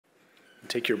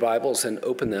Take your Bibles and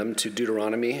open them to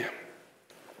Deuteronomy.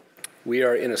 We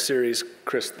are in a series.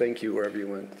 Chris, thank you wherever you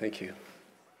went. Thank you.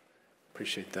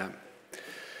 Appreciate that.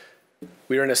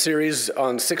 We are in a series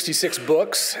on 66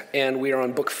 books, and we are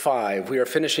on book 5. We are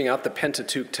finishing out the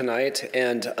Pentateuch tonight,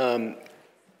 and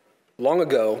long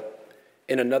ago,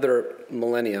 in another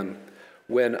millennium,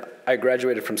 when I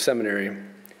graduated from seminary,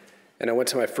 and I went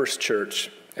to my first church,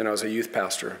 and I was a youth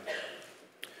pastor.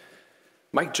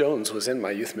 Mike Jones was in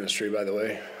my youth ministry, by the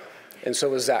way, and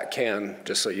so was Zach Can,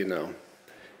 just so you know.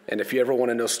 And if you ever want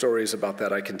to know stories about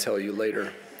that, I can tell you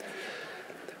later.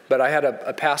 But I had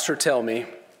a pastor tell me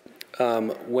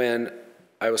when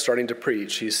I was starting to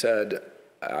preach, he said,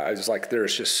 I was like,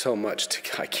 there's just so much,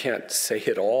 I can't say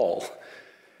it all.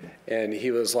 And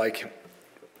he was like,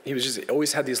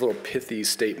 always had these little pithy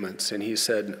statements, and he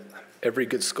said, every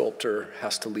good sculptor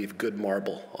has to leave good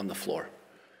marble on the floor.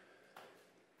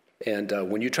 And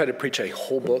when you try to preach a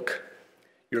whole book,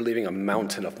 you're leaving a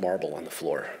mountain of marble on the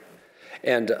floor.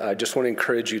 And I just want to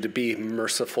encourage you to be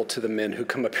merciful to the men who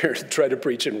come up here to try to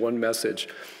preach in one message,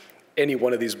 any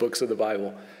one of these books of the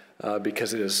Bible,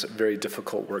 because it is very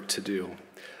difficult work to do.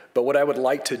 But what I would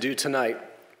like to do tonight,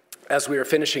 as we are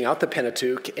finishing out the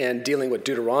Pentateuch and dealing with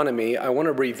Deuteronomy, I want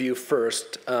to review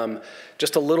first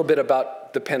just a little bit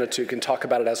about the Pentateuch and talk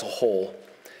about it as a whole.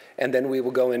 And then we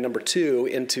will go in number 2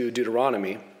 into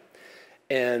Deuteronomy.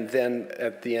 And then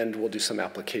at the end, we'll do some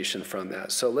application from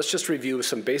that. So let's just review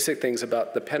some basic things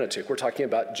about the Pentateuch. We're talking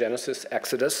about Genesis,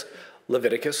 Exodus,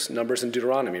 Leviticus, Numbers, and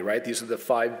Deuteronomy, right? These are the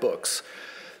 5 books.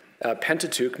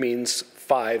 Pentateuch means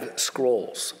 5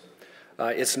 scrolls.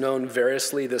 It's known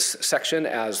variously, this section,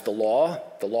 as the law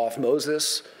of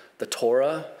Moses, the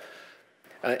Torah.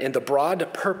 And the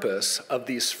broad purpose of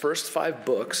these first 5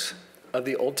 books of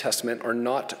the Old Testament are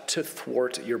not to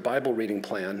thwart your Bible reading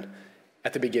plan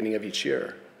at the beginning of each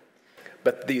year.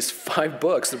 But these 5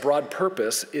 books, the broad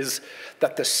purpose is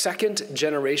that the second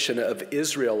generation of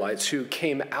Israelites who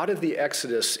came out of the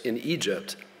Exodus in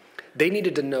Egypt, they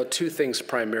needed to know 2 things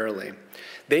primarily.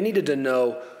 They needed to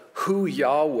know who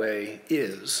Yahweh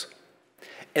is,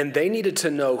 and they needed to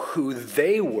know who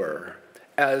they were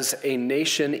as a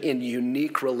nation in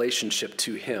unique relationship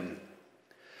to him.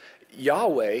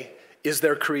 Yahweh is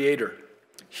their creator.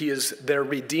 He is their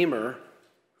redeemer,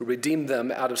 who redeemed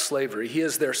them out of slavery. He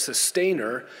is their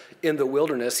sustainer in the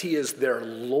wilderness. He is their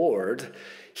Lord.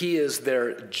 He is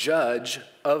their judge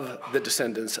of the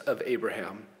descendants of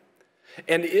Abraham.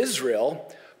 And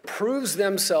Israel proves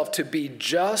themselves to be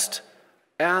just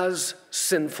as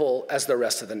sinful as the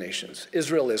rest of the nations.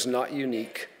 Israel is not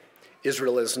unique.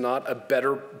 Israel is not a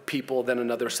better people than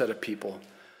another set of people.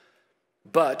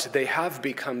 But they have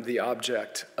become the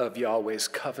object of Yahweh's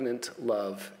covenant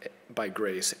love by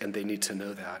grace, and they need to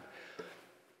know that.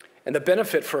 And the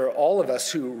benefit for all of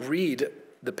us who read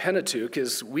the Pentateuch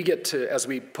is we get to, as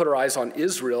we put our eyes on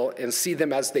Israel and see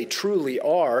them as they truly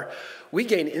are, we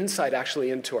gain insight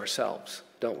actually into ourselves,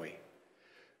 don't we?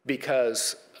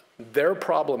 Because their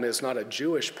problem is not a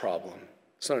Jewish problem.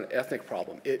 It's not an ethnic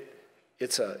problem.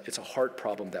 It's a heart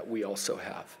problem that we also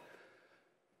have.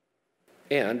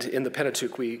 And in the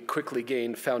Pentateuch, we quickly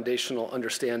gain foundational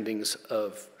understandings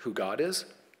of who God is,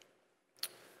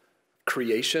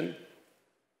 creation.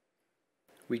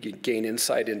 We gain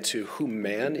insight into who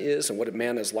man is and what a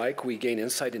man is like. We gain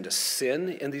insight into sin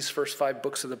in these first 5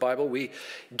 books of the Bible. We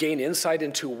gain insight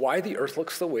into why the earth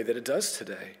looks the way that it does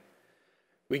today.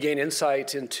 We gain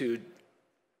insight into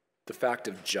the fact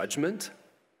of judgment,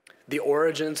 the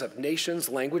origins of nations,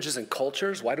 languages, and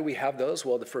cultures. Why do we have those?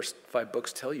 Well, the first 5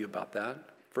 books tell you about that,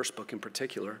 first book in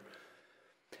particular.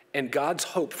 And God's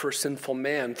hope for sinful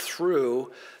man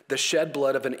through the shed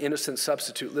blood of an innocent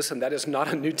substitute. Listen, that is not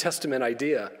a New Testament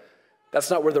idea. That's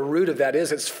not where the root of that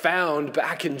is. It's found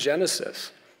back in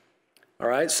Genesis. All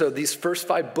right, so these first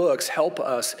 5 books help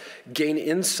us gain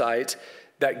insight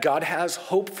that God has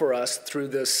hope for us through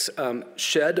this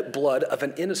shed blood of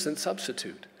an innocent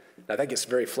substitute. Now, that gets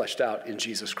very fleshed out in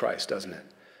Jesus Christ, doesn't it?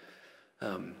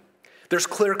 There's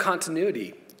clear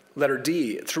continuity, letter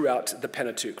D, throughout the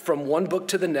Pentateuch. From one book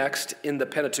to the next in the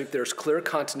Pentateuch, there's clear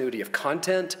continuity of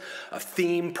content, of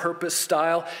theme, purpose,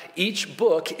 style. Each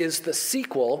book is the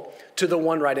sequel to the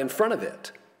one right in front of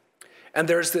it. And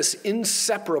there's this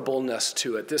inseparableness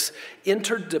to it, this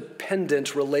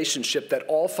interdependent relationship that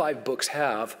all 5 books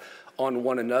have on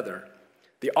one another.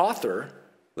 The author,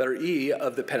 letter E,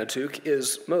 of the Pentateuch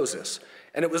is Moses.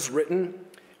 And it was written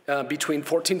between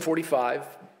 1445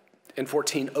 and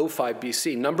 1405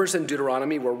 BC. Numbers and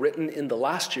Deuteronomy were written in the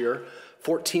last year,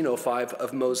 1405,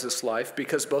 of Moses' life,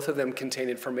 because both of them contain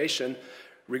information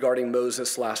regarding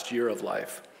Moses' last year of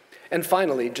life. And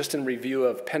finally, just in review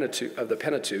of the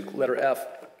Pentateuch, letter F,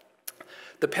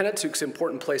 the Pentateuch's an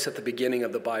important place at the beginning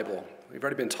of the Bible. We've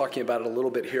already been talking about it a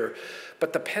little bit here.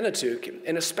 But the Pentateuch,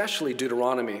 and especially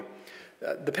Deuteronomy,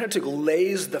 the Pentateuch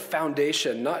lays the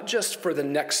foundation, not just for the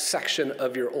next section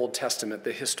of your Old Testament,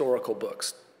 the historical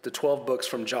books, the 12 books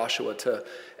from Joshua to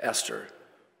Esther.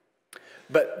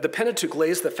 But the Pentateuch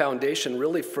lays the foundation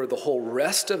really for the whole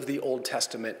rest of the Old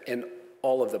Testament and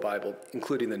all of the Bible,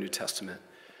 including the New Testament.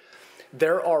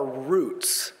 There are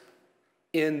roots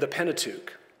in the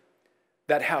Pentateuch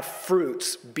that have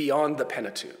fruits beyond the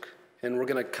Pentateuch. And we're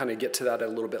going to kind of get to that a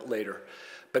little bit later.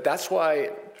 But that's why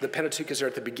the Pentateuch is there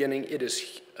at the beginning. It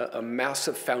is a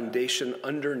massive foundation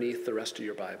underneath the rest of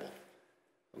your Bible.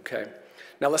 Okay?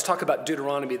 Now let's talk about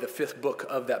Deuteronomy, the 5th book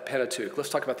of that Pentateuch. Let's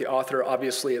talk about the author.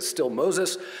 Obviously, it's still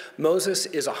Moses. Moses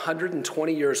is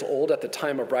 120 years old at the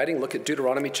time of writing. Look at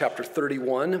Deuteronomy chapter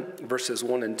 31, verses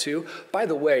 1 and 2. By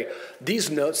the way, these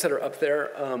notes that are up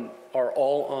there are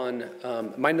all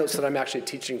on, my notes that I'm actually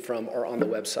teaching from are on the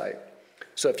website.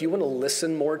 So if you want to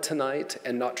listen more tonight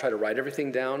and not try to write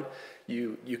everything down,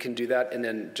 you can do that and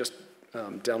then just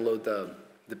download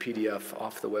the PDF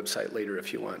off the website later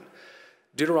if you want.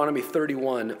 Deuteronomy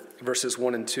 31, verses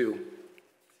 1 and 2.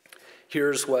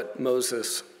 Here's what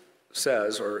Moses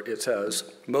says, or it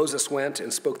says, Moses went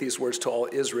and spoke these words to all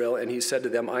Israel, and he said to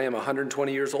them, I am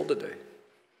 120 years old today.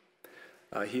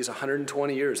 He's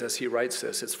 120 years as he writes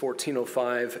this. It's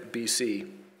 1405 BC.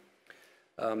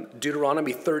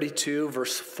 Deuteronomy 32,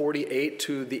 verse 48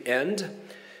 to the end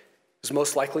is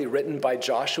most likely written by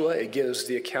Joshua. It gives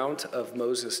the account of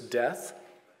Moses' death.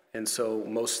 And so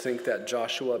most think that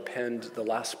Joshua penned the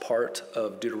last part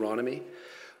of Deuteronomy.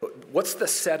 What's the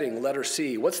setting, letter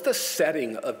C? What's the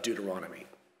setting of Deuteronomy?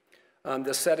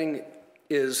 The setting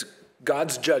is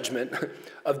God's judgment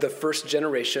of the first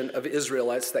generation of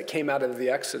Israelites that came out of the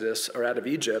Exodus, or out of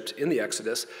Egypt in the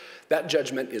Exodus. That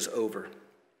judgment is over.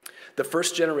 The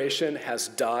first generation has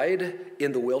died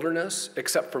in the wilderness,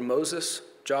 except for Moses,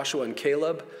 Joshua, and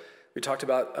Caleb. We talked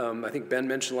about, I think Ben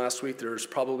mentioned last week, there's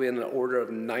probably in the order of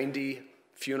 90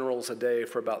 funerals a day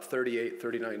for about 38,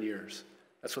 39 years.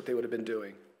 That's what they would have been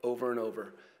doing over and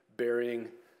over, burying,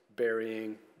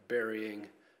 burying, burying,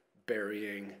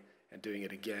 burying, and doing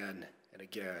it again and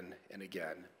again and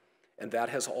again. And that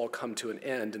has all come to an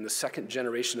end. And the second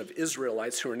generation of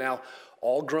Israelites, who are now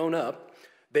all grown up,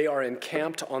 they are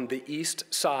encamped on the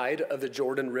east side of the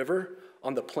Jordan River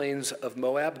on the plains of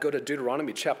Moab. Go to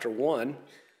Deuteronomy chapter 1.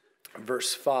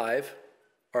 Verse 5,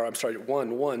 or I'm sorry,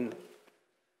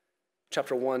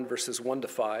 chapter 1, verses 1 to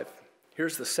 5.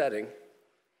 Here's the setting.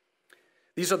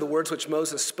 These are the words which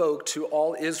Moses spoke to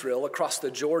all Israel across the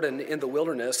Jordan in the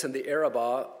wilderness in the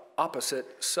Arabah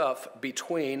opposite Suph,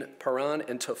 between Paran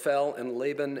and Tophel and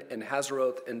Laban and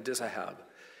Hazeroth and Dizahab.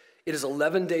 It is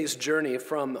 11 days' journey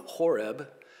from Horeb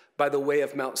by the way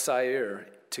of Mount Seir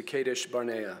to Kadesh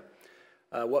Barnea.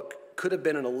 What could have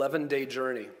been an 11-day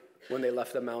journey when they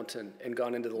left the mountain and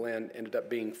gone into the land ended up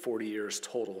being 40 years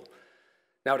total.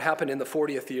 Now it happened in the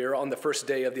 40th year, on the first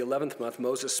day of the 11th month,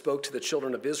 Moses spoke to the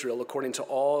children of Israel according to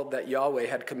all that Yahweh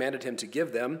had commanded him to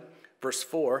give them. Verse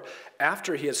 4,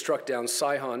 after he had struck down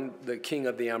Sihon, the king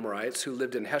of the Amorites, who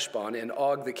lived in Heshbon, and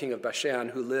Og, the king of Bashan,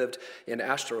 who lived in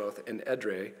Ashtaroth and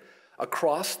Edrei,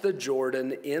 across the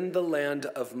Jordan in the land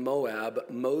of Moab,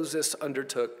 Moses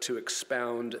undertook to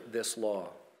expound this law.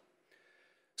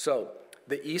 So,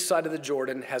 the east side of the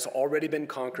Jordan has already been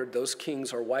conquered. Those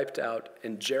kings are wiped out,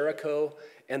 and Jericho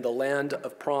and the land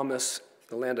of promise,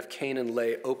 the land of Canaan,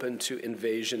 lay open to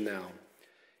invasion now.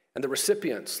 And the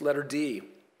recipients, letter D,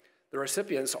 the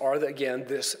recipients are, again,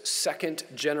 this second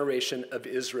generation of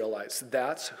Israelites.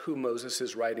 That's who Moses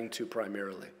is writing to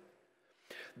primarily.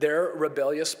 Their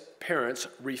rebellious parents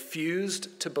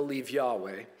refused to believe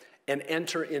Yahweh and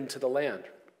enter into the land,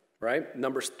 right?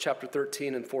 Numbers chapter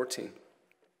 13 and 14.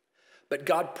 But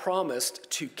God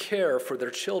promised to care for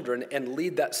their children and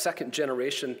lead that second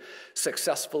generation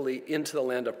successfully into the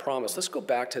land of promise. Let's go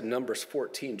back to Numbers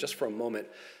 14 just for a moment.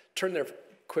 Turn there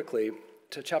quickly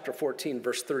to chapter 14,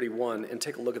 verse 31, and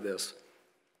take a look at this.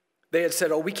 They had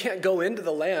said, we can't go into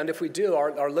the land. If we do,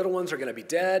 our little ones are going to be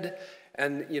dead,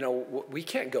 and, we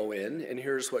can't go in. And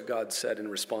here's what God said in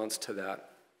response to that.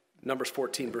 Numbers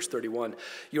 14, verse 31.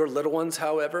 Your little ones,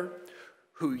 however,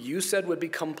 who you said would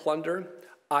become plunder,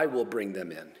 I will bring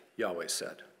them in, Yahweh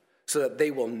said, so that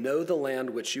they will know the land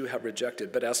which you have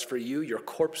rejected. But as for you, your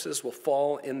corpses will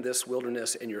fall in this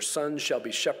wilderness, and your sons shall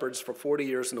be shepherds for 40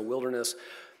 years in the wilderness.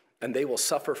 And they will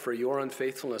suffer for your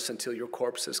unfaithfulness until your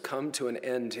corpses come to an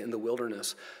end in the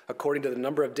wilderness. According to the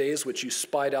number of days which you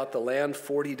spied out the land,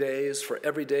 40 days, for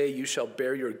every day you shall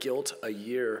bear your guilt a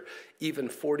year, even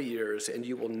 40 years, and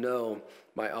you will know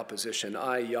my opposition.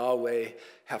 I, Yahweh,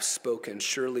 have spoken.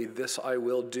 Surely this I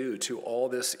will do to all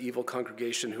this evil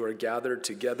congregation who are gathered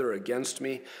together against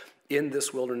me. In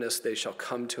this wilderness they shall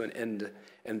come to an end,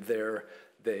 and there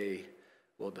they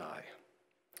will die.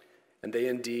 And they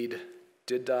indeed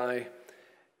did die,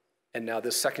 and now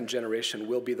this second generation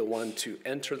will be the one to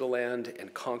enter the land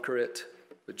and conquer it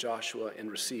with Joshua and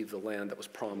receive the land that was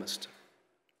promised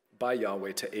by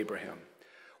Yahweh to Abraham.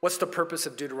 What's the purpose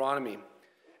of Deuteronomy?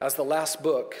 As the last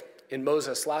book in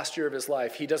Moses' last year of his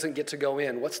life, he doesn't get to go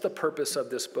in. What's the purpose of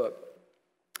this book?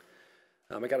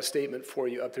 I got a statement for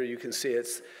you up there. You can see it.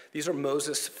 These are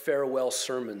Moses' farewell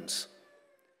sermons.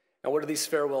 Now, what do these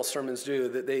farewell sermons do?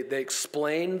 They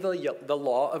explain the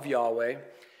law of Yahweh,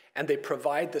 and they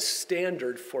provide the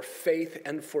standard for faith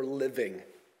and for living.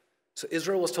 So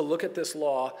Israel was to look at this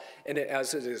law, and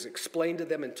as it is explained to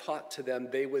them and taught to them,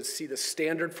 they would see the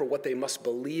standard for what they must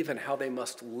believe and how they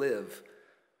must live.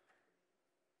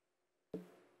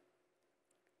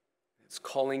 It's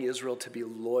calling Israel to be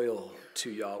loyal to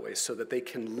Yahweh so that they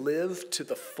can live to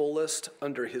the fullest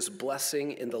under his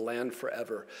blessing in the land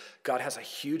forever. God has a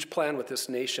huge plan with this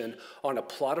nation on a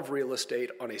plot of real estate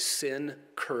on a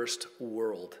sin-cursed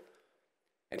world.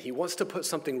 And he wants to put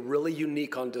something really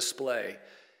unique on display.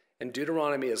 And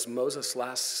Deuteronomy is Moses'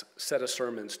 last set of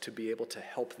sermons to be able to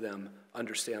help them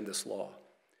understand this law.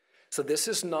 So this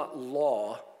is not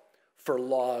law for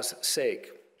law's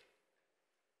sake.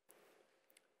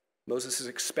 Moses is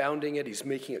expounding it, he's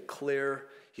making it clear,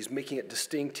 he's making it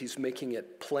distinct, he's making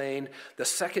it plain. The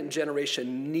second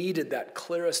generation needed that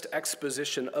clearest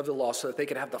exposition of the law so that they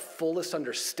could have the fullest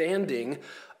understanding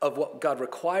of what God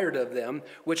required of them,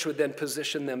 which would then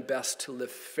position them best to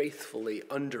live faithfully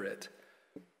under it.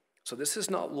 So this is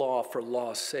not law for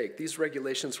law's sake. These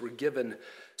regulations were given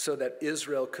so that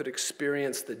Israel could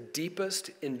experience the deepest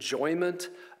enjoyment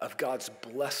of God's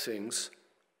blessings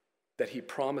that he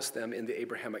promised them in the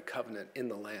Abrahamic covenant in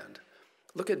the land.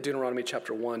 Look at Deuteronomy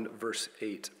chapter 1, verse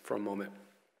 8 for a moment.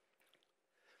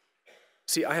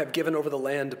 See, I have given over the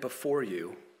land before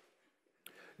you.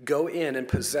 Go in and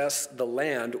possess the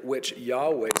land which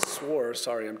Yahweh swore.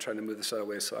 Sorry, I'm trying to move this out of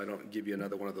the way so I don't give you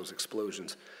another one of those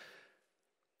explosions.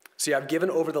 See, I've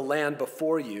given over the land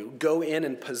before you. Go in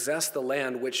and possess the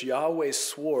land which Yahweh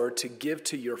swore to give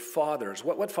to your fathers.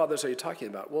 What fathers are you talking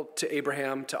about? Well, to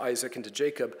Abraham, to Isaac, and to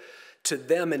Jacob, to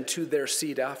them and to their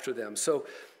seed after them. So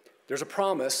there's a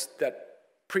promise that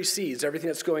precedes everything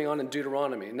that's going on in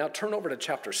Deuteronomy. Now turn over to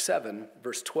chapter 7,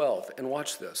 verse 12, and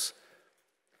watch this.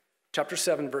 Chapter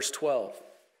 7, verse 12.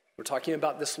 We're talking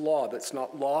about this law that's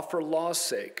not law for law's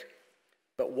sake.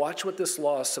 But watch what this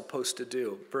law is supposed to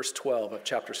do. Verse 12 of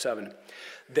chapter 7.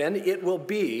 Then it will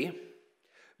be,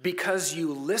 because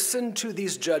you listen to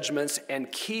these judgments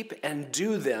and keep and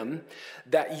do them,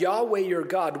 that Yahweh your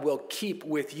God will keep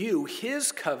with you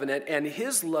his covenant and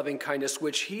his loving kindness,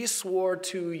 which he swore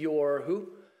to your who?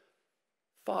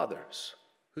 Fathers.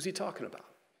 Who's he talking about?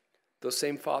 Those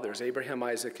same fathers, Abraham,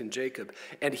 Isaac, and Jacob.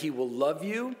 And he will love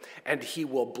you, and he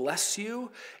will bless you,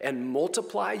 and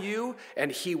multiply you,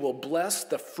 and he will bless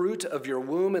the fruit of your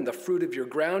womb, and the fruit of your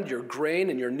ground, your grain,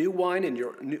 and your new wine, and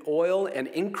your new oil, and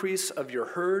increase of your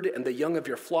herd, and the young of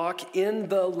your flock, in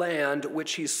the land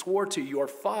which he swore to your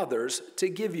fathers to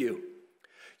give you.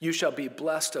 You shall be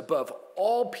blessed above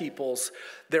all peoples.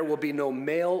 There will be no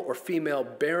male or female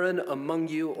barren among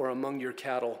you or among your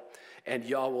cattle. And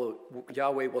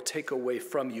Yahweh will take away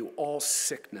from you all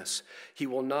sickness. He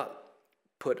will not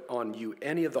put on you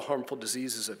any of the harmful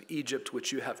diseases of Egypt,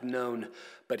 which you have known,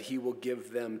 but he will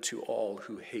give them to all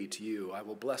who hate you. I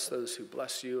will bless those who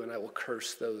bless you, and I will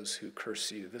curse those who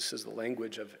curse you. This is the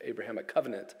language of Abrahamic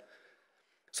covenant.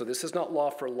 So this is not law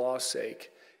for law's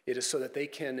sake. It is so that they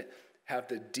can have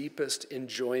the deepest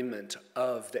enjoyment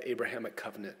of the Abrahamic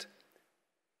covenant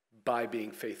by being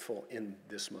faithful in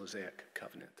this Mosaic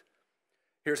covenant.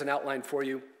 Here's an outline for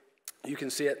you. You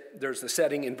can see it. There's the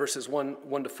setting in verses 1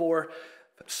 to 4.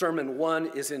 Sermon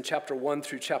 1 is in chapter 1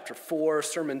 through chapter 4.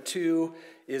 Sermon 2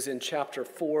 is in chapter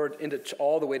 4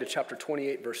 all the way to chapter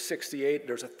 28, verse 68.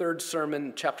 There's a third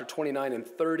sermon, chapter 29 and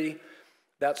 30.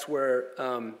 That's where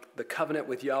the covenant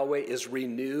with Yahweh is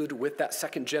renewed with that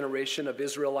second generation of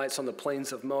Israelites on the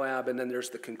plains of Moab. And then there's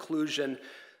the conclusion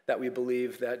that we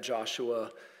believe that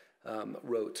Joshua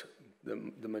wrote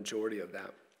the majority of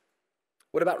that.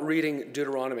 What about reading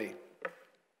Deuteronomy?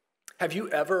 Have you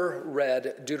ever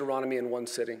read Deuteronomy in one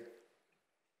sitting?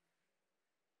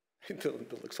 The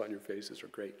looks on your faces are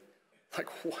great. Like,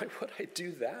 why would I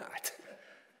do that?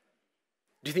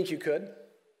 Do you think you could?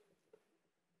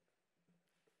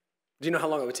 Do you know how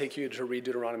long it would take you to read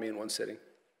Deuteronomy in one sitting? It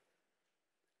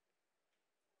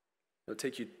would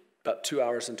take you about 2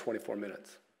 hours and 24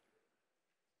 minutes.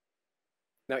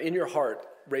 Now, in your heart,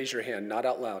 raise your hand, not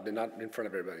out loud and not in front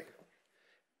of everybody.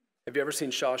 Have you ever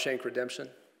seen Shawshank Redemption?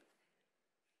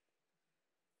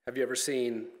 Have you ever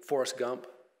seen Forrest Gump?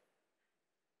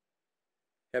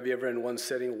 Have you ever in one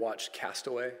sitting watched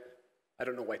Castaway? I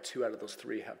don't know why 2 out of those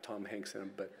 3 have Tom Hanks in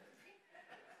them, but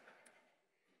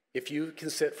if you can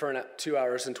sit for 2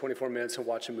 hours and 24 minutes and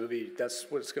watch a movie, that's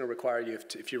what it's going to require you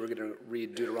if you were going to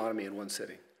read Deuteronomy in one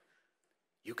sitting.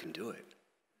 You can do it.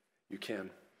 You can.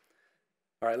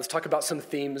 All right, let's talk about some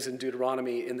themes in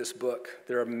Deuteronomy in this book.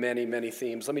 There are many, many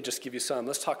themes. Let me just give you some.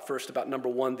 Let's talk first about number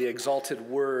 1, the exalted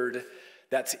word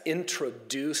that's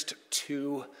introduced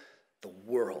to the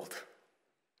world.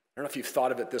 I don't know if you've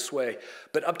thought of it this way,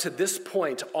 but up to this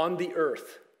point on the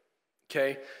earth,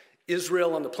 okay,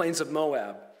 Israel on the plains of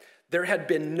Moab, there had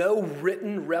been no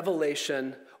written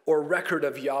revelation or record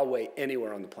of Yahweh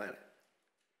anywhere on the planet.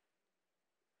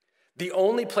 The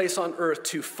only place on earth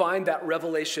to find that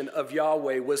revelation of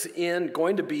Yahweh was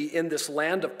going to be in this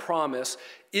land of promise.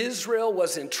 Israel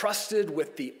was entrusted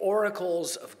with the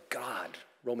oracles of God,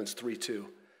 Romans 3:2.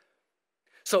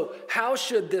 So how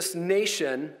should this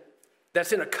nation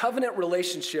that's in a covenant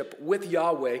relationship with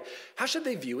Yahweh, how should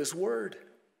they view his word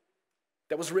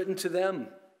that was written to them?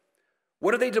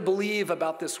 What are they to believe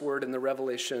about this word and the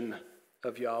revelation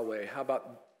of Yahweh? How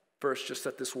about first just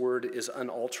that this word is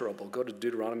unalterable? Go to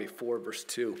Deuteronomy 4, verse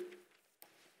 2.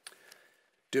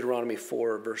 Deuteronomy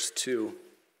 4, verse 2.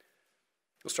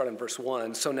 We'll start in verse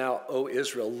 1. So now, O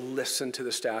Israel, listen to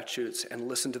the statutes and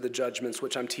listen to the judgments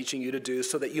which I'm teaching you to do,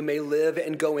 so that you may live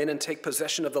and go in and take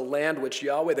possession of the land which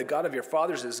Yahweh, the God of your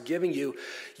fathers, is giving you.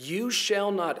 You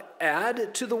shall not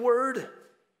add to the word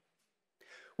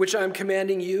which I am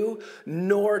commanding you,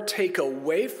 nor take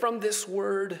away from this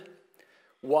word.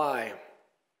 Why?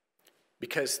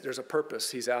 Because there's a purpose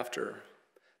he's after,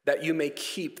 that you may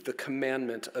keep the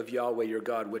commandment of Yahweh your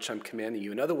God, which I'm commanding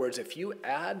you. In other words, if you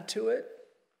add to it,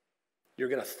 you're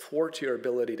going to thwart your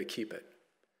ability to keep it.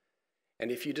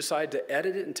 And if you decide to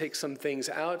edit it and take some things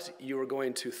out, you are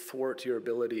going to thwart your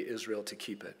ability, Israel, to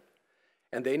keep it.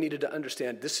 And they needed to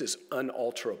understand this is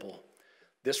unalterable.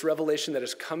 This revelation that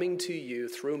is coming to you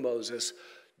through Moses,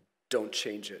 don't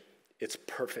change it. It's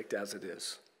perfect as it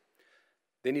is.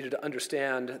 They needed to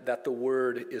understand that the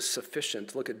word is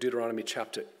sufficient. Look at Deuteronomy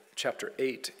chapter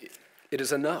 8. It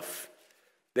is enough.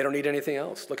 They don't need anything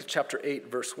else. Look at chapter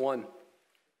 8, verse 1.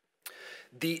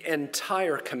 The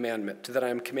entire commandment that I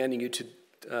am commanding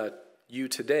you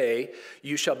today,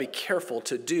 you shall be careful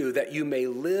to do, that you may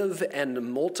live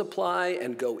and multiply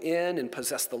and go in and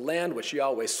possess the land which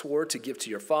Yahweh swore to give to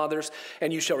your fathers.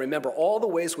 And you shall remember all the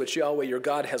ways which Yahweh your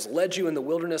God has led you in the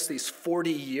wilderness these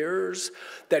 40 years,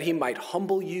 that he might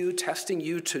humble you, testing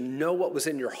you to know what was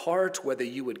in your heart, whether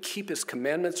you would keep his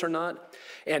commandments or not.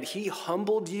 And he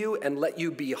humbled you and let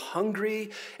you be hungry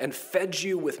and fed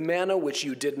you with manna which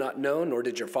you did not know, nor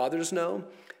did your fathers know,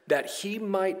 that he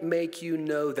might make you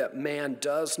know that man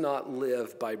does not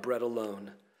live by bread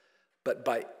alone, but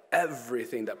by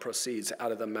everything that proceeds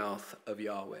out of the mouth of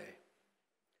Yahweh.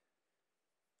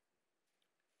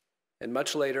 And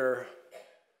much later,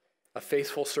 a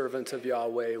faithful servant of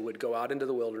Yahweh would go out into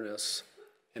the wilderness,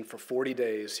 and for 40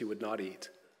 days he would not eat.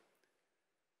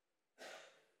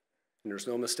 And there's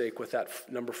no mistake with that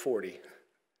number 40.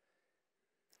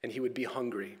 And he would be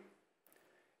hungry,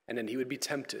 and then he would be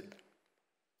tempted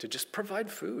to just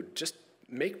provide food, just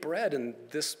make bread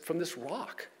from this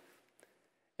rock.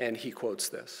 And he quotes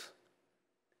this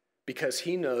because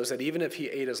he knows that even if he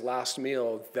ate his last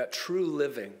meal, that true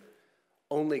living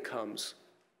only comes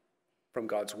from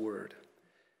God's word.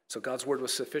 So God's word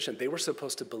was sufficient. They were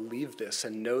supposed to believe this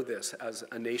and know this as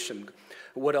a nation.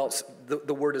 What else?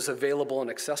 The word is available and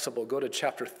accessible. Go to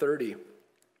chapter 30,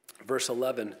 verse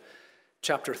 11.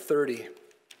 Chapter 30.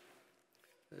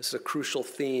 This is a crucial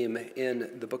theme in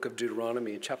the book of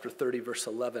Deuteronomy, chapter 30, verse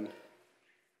 11.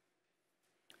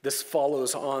 This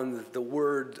follows on the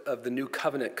word of the new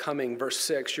covenant coming. Verse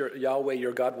 6, Yahweh,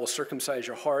 your God, will circumcise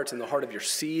your heart and the heart of your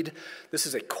seed. This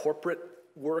is a corporate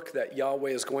work that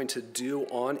Yahweh is going to do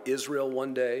on Israel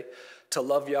one day to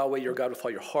love Yahweh your God with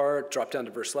all your heart. Drop down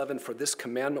to verse 11. For this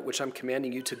commandment which I'm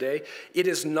commanding you today, it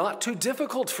is not too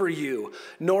difficult for you,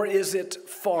 nor is it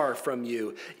far from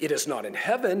you. It is not in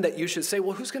heaven that you should say,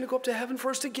 well, who's going to go up to heaven for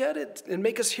us to get it and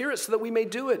make us hear it so that we may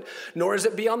do it? Nor is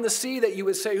it beyond the sea that you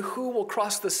would say, who will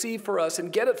cross the sea for us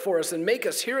and get it for us and make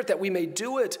us hear it that we may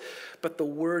do it? But the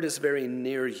word is very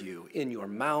near you, in your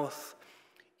mouth,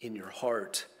 in your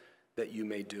heart, that you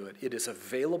may do it. It is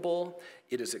available,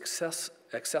 it is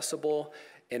accessible,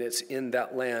 and it's in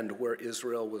that land where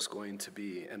Israel was going to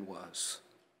be and was.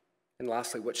 And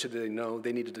lastly, what should they know?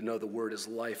 They needed to know the word is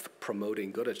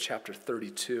life-promoting. Go to chapter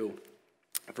 32,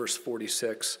 verse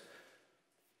 46.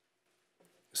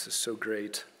 This is so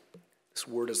great. This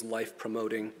word is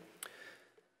life-promoting.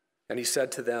 And he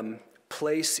said to them,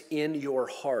 place in your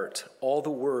heart all the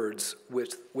words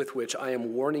with which I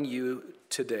am warning you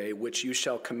today, which you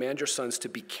shall command your sons to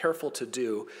be careful to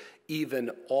do,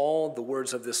 even all the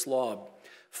words of this law.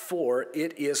 For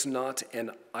it is not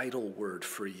an idle word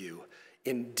for you.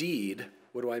 Indeed,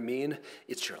 what do I mean?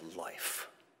 It's your life.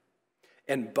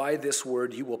 And by this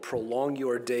word you will prolong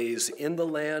your days in the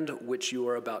land which you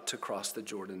are about to cross the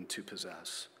Jordan to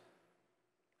possess.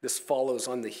 This follows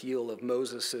on the heel of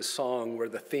Moses' song, where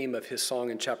the theme of his song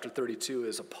in chapter 32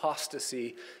 is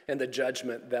apostasy and the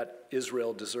judgment that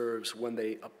Israel deserves when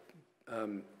they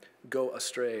go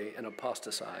astray and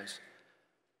apostatize.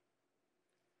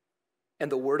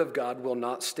 And the word of God will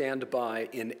not stand by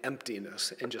in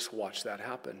emptiness and just watch that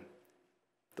happen.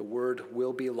 The word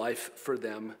will be life for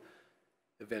them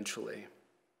eventually.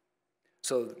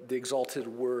 So the exalted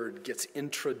word gets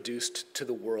introduced to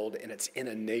the world, and it's in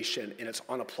a nation, and it's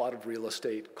on a plot of real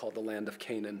estate called the land of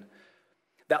Canaan.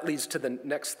 That leads to the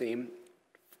next theme,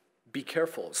 be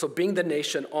careful. So being the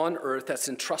nation on earth that's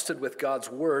entrusted with God's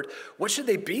word, what should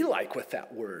they be like with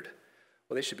that word?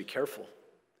 Well, they should be careful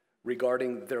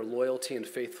regarding their loyalty and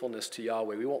faithfulness to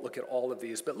Yahweh. We won't look at all of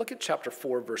these, but look at chapter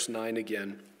 4, verse 9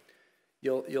 again.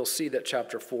 You'll see that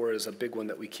chapter 4 is a big one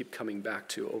that we keep coming back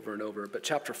to over and over. But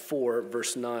chapter 4,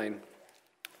 verse 9,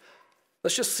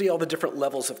 let's just see all the different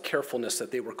levels of carefulness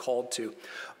that they were called to.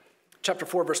 Chapter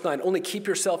 4, verse 9, only keep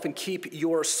yourself and keep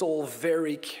your soul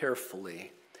very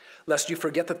carefully, lest you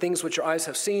forget the things which your eyes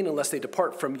have seen, unless they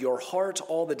depart from your heart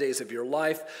all the days of your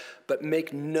life, but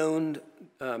make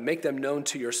them known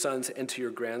to your sons and to your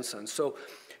grandsons. So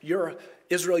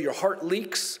Israel, your heart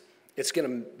leaks. It's going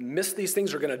to miss these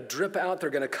things. They're going to drip out. They're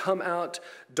going to come out.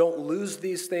 Don't lose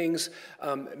these things.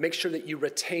 Make sure that you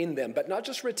retain them. But not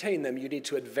just retain them, you need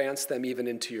to advance them even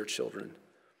into your children.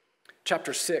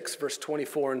 Chapter 6, verse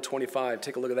 24 and 25.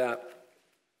 Take a look at that.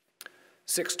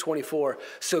 6:24.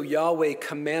 So Yahweh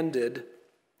commanded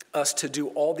us to do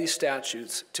all these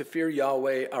statutes, to fear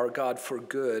Yahweh our God for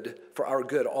our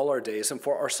good all our days, and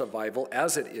for our survival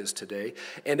as it is today.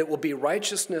 And it will be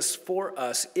righteousness for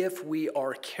us if we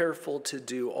are careful to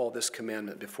do all this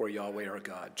commandment before Yahweh our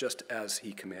God, just as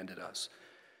he commanded us.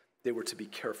 They were to be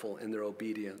careful in their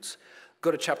obedience. Go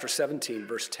to chapter 17,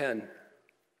 verse 10.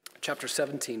 Chapter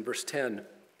 17, verse 10.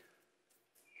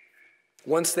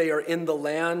 Once they are in the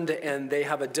land and they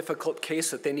have a difficult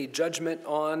case that they need judgment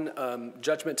on,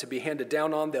 judgment to be handed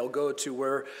down on, they'll go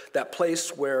to that place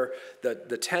where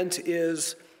the tent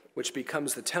is, which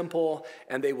becomes the temple,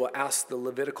 and they will ask the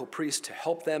Levitical priest to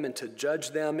help them and to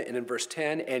judge them. And in verse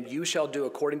 10, and you shall do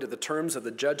according to the terms of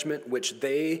the judgment which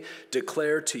they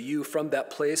declare to you from that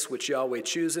place which Yahweh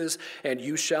chooses, and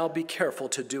you shall be careful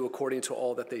to do according to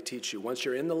all that they teach you. Once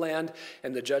you're in the land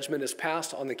and the judgment is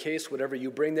passed on the case, whatever you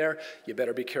bring there, you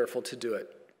better be careful to do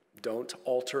it. Don't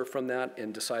alter from that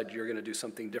and decide you're going to do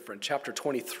something different. Chapter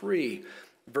 23,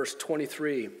 verse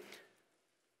 23.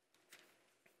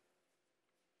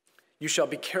 You shall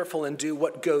be careful and do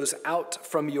what goes out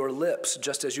from your lips,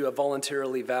 just as you have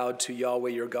voluntarily vowed to Yahweh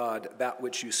your God, that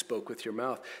which you spoke with your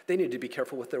mouth. They need to be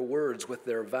careful with their words, with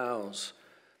their vows.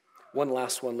 One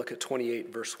last one, look at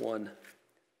 28, verse 1.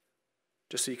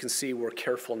 Just so you can see where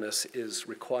carefulness is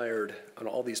required on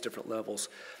all these different levels.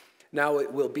 Now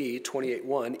it will be,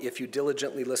 28:1, if you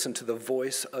diligently listen to the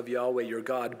voice of Yahweh your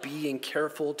God, being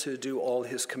careful to do all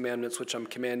his commandments, which I'm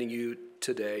commanding you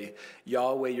today,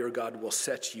 Yahweh your God will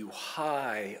set you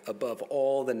high above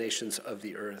all the nations of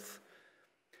the earth.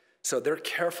 So their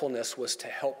carefulness was to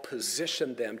help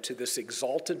position them to this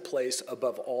exalted place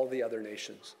above all the other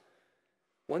nations.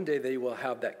 One day they will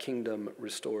have that kingdom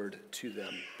restored to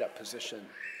them, that position.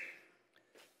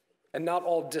 And not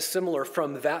all dissimilar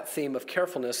from that theme of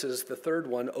carefulness is the third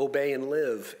one, obey and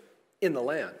live in the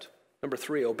land. Number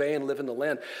 3, obey and live in the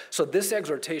land. So this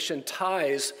exhortation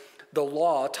ties the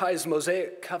law, ties the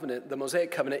Mosaic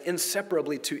covenant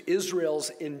inseparably to Israel's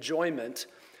enjoyment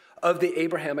of the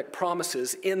Abrahamic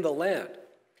promises in the land.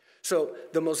 So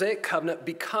the Mosaic covenant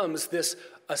becomes this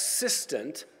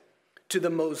assistant to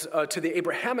the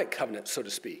Abrahamic covenant, so to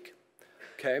speak.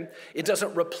 Okay? It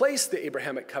doesn't replace the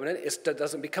Abrahamic covenant. It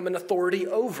doesn't become an authority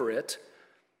over it,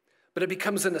 but it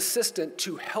becomes an assistant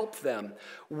to help them.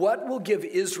 What will give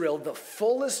Israel the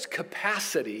fullest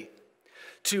capacity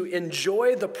to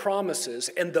enjoy the promises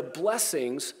and the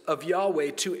blessings of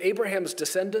Yahweh to Abraham's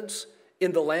descendants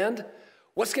in the land?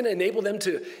 What's going to enable them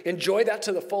to enjoy that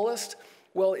to the fullest?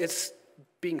 Well, it's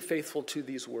being faithful to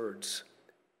these words,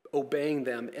 obeying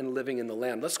them and living in the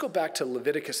land. Let's go back to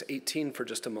Leviticus 18 for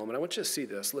just a moment. I want you to see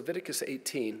this, Leviticus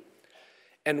 18,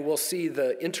 and we'll see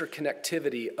the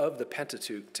interconnectivity of the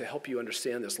Pentateuch to help you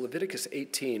understand this. Leviticus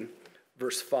 18,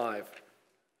 verse 5.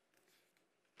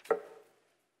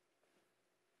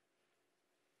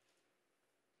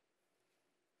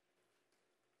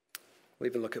 We'll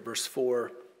even look at verse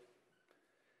 4.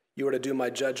 You are to do my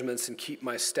judgments and keep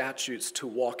my statutes to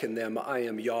walk in them. I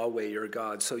am Yahweh your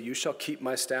God. So you shall keep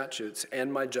my statutes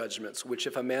and my judgments, which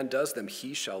if a man does them,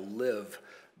 he shall live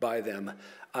by them.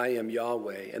 I am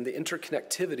Yahweh. And the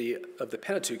interconnectivity of the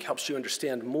Pentateuch helps you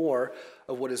understand more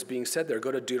of what is being said there.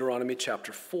 Go to Deuteronomy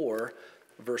chapter 4,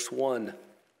 verse 1.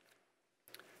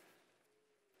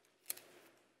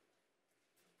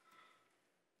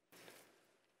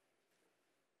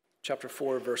 Chapter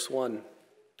 4, verse 1.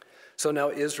 So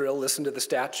now, Israel, listen to the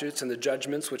statutes and the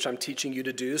judgments which I'm teaching you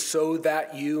to do so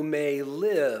that you may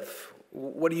live.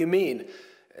 What do you mean?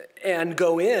 And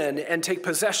go in and take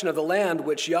possession of the land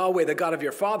which Yahweh, the God of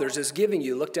your fathers, is giving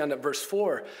you. Look down at verse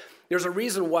 4. There's a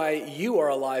reason why you are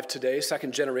alive today,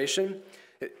 second generation.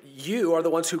 You are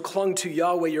the ones who clung to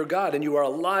Yahweh your God, and you are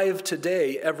alive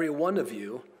today, every one of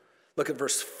you. Look at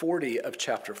verse 40 of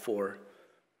chapter 4.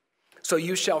 So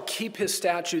you shall keep his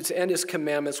statutes and his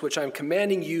commandments, which I'm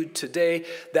commanding you today,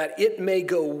 that it may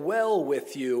go well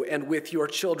with you and with your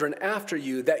children after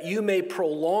you, that you may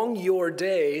prolong your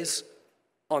days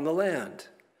on the land,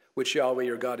 which Yahweh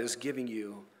your God is giving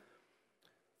you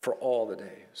for all the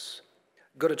days.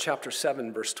 Go to chapter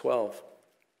 7, verse 12.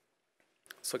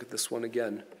 Let's look at this one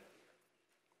again.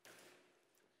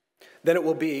 Then it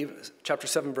will be, chapter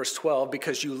 7, verse 12,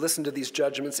 because you listen to these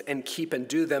judgments and keep and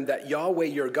do them, that Yahweh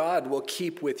your God will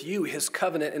keep with you his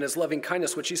covenant and his loving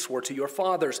kindness, which he swore to your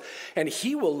fathers. And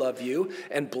he will love you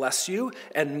and bless you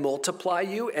and multiply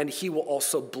you, and he will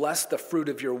also bless the fruit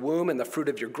of your womb and the fruit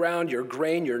of your ground, your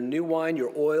grain, your new wine,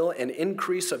 your oil, and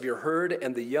increase of your herd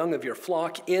and the young of your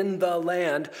flock in the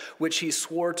land which he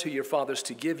swore to your fathers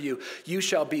to give you. You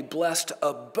shall be blessed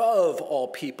above all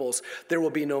peoples. There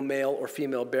will be no male or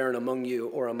female barren among you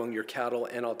or among your cattle,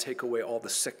 and I'll take away all the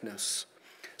sickness.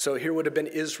 So here would have been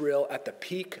Israel at the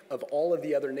peak of all of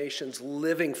the other nations,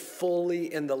 living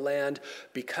fully in the land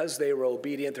because they were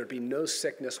obedient. There'd be no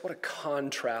sickness. What a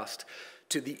contrast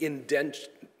to the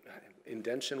indention,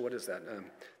 what is that?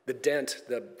 The dent,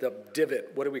 the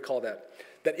divot, what do we call that?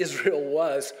 That Israel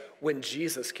was when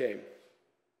Jesus came.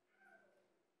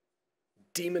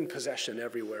 Demon possession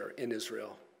everywhere in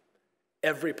Israel.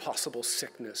 Every possible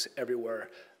sickness everywhere.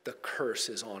 The curse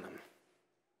is on them.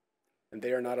 And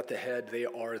they are not at the head, they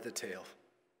are the tail.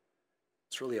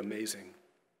 It's really amazing.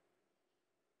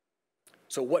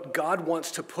 So what God wants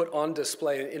to put on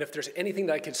display, and if there's anything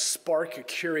that could spark a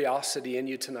curiosity in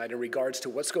you tonight in regards to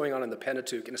what's going on in the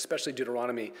Pentateuch, and especially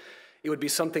Deuteronomy, it would be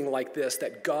something like this,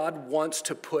 that God wants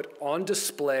to put on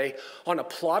display on a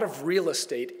plot of real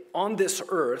estate on this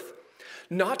earth,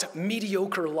 not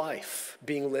mediocre life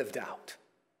being lived out,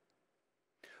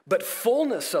 but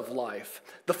fullness of life,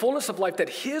 the fullness of life that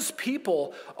his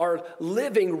people are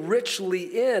living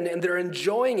richly in, and they're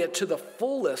enjoying it to the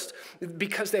fullest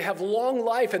because they have long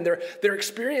life and they're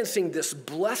experiencing this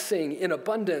blessing in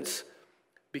abundance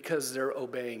because they're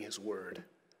obeying his word.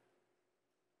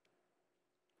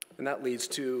 And that leads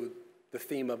to the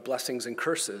theme of blessings and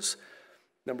curses.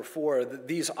 Number 4,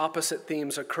 these opposite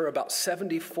themes occur about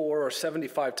 74 or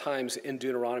 75 times in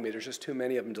Deuteronomy. There's just too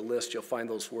many of them to list. You'll find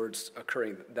those words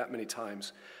occurring that many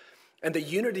times. And the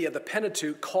unity of the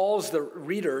Pentateuch calls the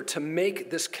reader to make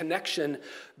this connection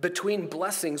between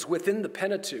blessings within the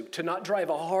Pentateuch, to not drive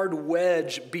a hard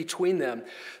wedge between them.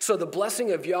 So the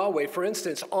blessing of Yahweh, for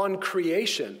instance, on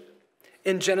creation,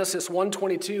 in Genesis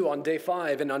 1:22 on day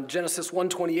 5, and on Genesis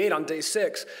 1:28 on day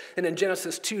 6, and in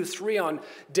Genesis 2:3 on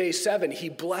day 7, he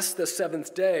blessed the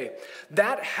seventh day.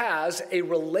 That has a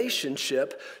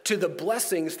relationship to the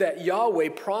blessings that Yahweh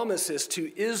promises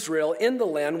to Israel in the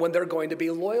land when they're going to be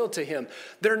loyal to him.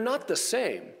 They're not the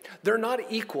same. They're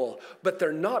not equal, but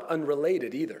they're not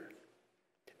unrelated either.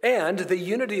 And the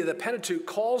unity of the Pentateuch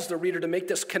calls the reader to make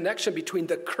this connection between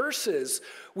the curses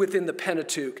within the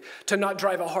Pentateuch, to not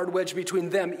drive a hard wedge between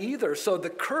them either. So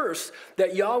the curse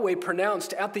that Yahweh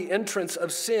pronounced at the entrance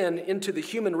of sin into the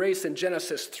human race in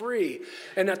Genesis 3,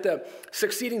 and that the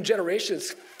succeeding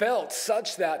generations felt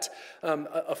such that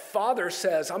a father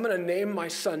says, I'm going to name my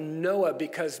son Noah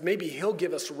because maybe he'll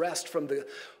give us rest from the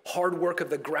hard work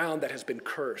of the ground that has been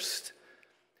cursed.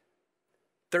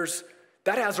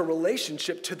 That has a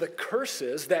relationship to the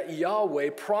curses that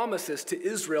Yahweh promises to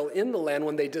Israel in the land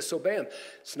when they disobey him.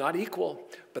 It's not equal,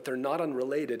 but they're not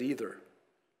unrelated either.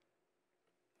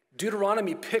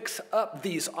 Deuteronomy picks up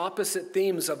these opposite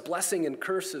themes of blessing and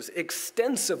curses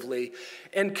extensively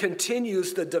and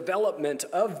continues the development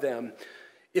of them.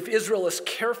 If Israel is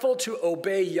careful to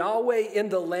obey Yahweh in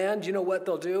the land, you know what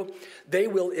they'll do? They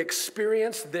will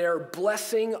experience their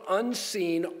blessing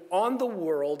unseen on the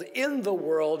world, in the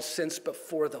world, since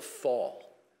before the fall.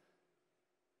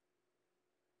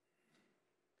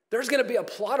 There's going to be a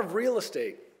plot of real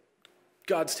estate,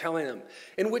 God's telling them,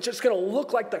 in which it's going to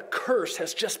look like the curse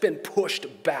has just been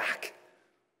pushed back.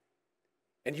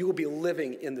 And you will be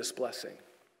living in this blessing.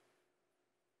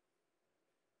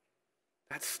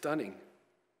 That's stunning.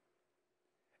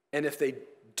 And if they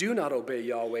do not obey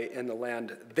Yahweh in the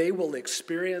land, they will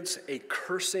experience a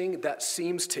cursing that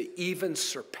seems to even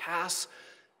surpass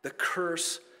the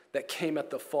curse that came at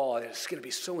the fall. It's going to be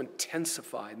so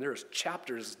intensified. And there's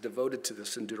chapters devoted to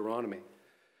this in Deuteronomy.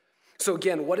 So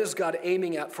again, what is God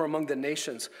aiming at for among the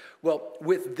nations? Well,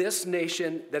 with this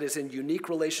nation that is in unique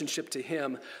relationship to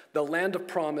him, the land of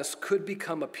promise could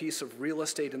become a piece of real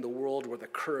estate in the world where the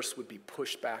curse would be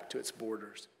pushed back to its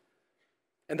borders.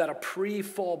 And that a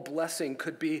pre-fall blessing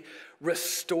could be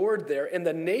restored there, and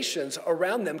the nations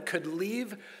around them could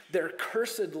leave their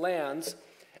cursed lands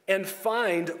and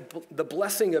find the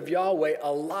blessing of Yahweh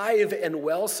alive and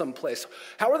well someplace.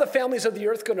 How are the families of the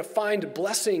earth going to find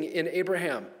blessing in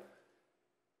Abraham?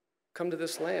 Come to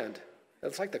this land.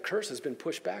 It's like the curse has been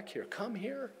pushed back here. Come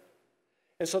here.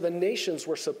 And so the nations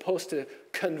were supposed to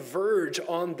converge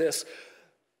on this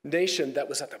nation that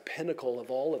was at the pinnacle of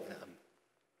all of them.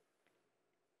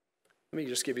 Let me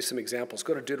just give you some examples.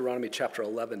 Go to Deuteronomy chapter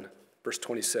 11, verse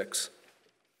 26.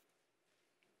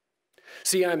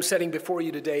 See, I am setting before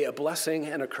you today a blessing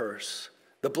and a curse.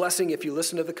 The blessing if you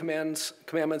listen to the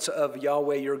commandments of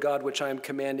Yahweh your God, which I am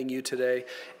commanding you today,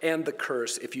 and the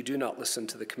curse if you do not listen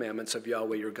to the commandments of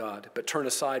Yahweh your God, but turn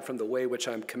aside from the way which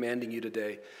I am commanding you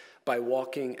today by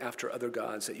walking after other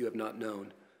gods that you have not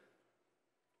known.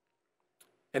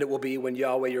 And it will be when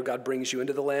Yahweh your God brings you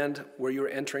into the land where you are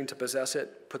entering to possess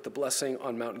it, put the blessing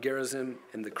on Mount Gerizim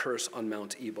and the curse on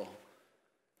Mount Ebal.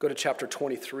 Go to chapter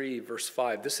 23, verse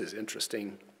 5. This is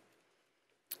interesting.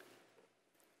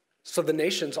 So the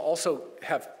nations also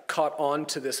have caught on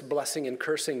to this blessing and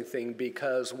cursing thing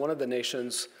because one of the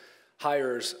nations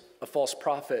hires a false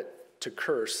prophet to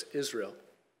curse Israel.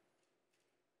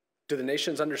 Do the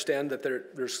nations understand that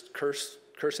there's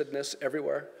cursedness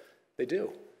everywhere? They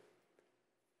do.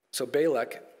 So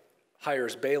Balak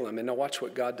hires Balaam, and now watch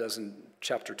what God does in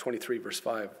chapter 23, verse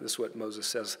 5. This is what Moses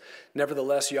says.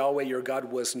 Nevertheless, Yahweh your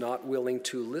God was not willing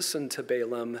to listen to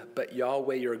Balaam, but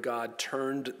Yahweh your God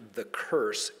turned the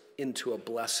curse into a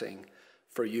blessing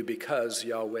for you because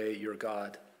Yahweh your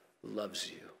God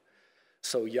loves you.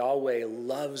 So Yahweh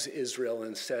loves Israel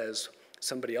and says,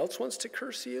 somebody else wants to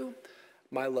curse you,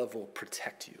 my love will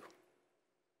protect you.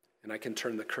 And I can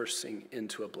turn the cursing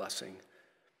into a blessing.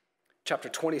 Chapter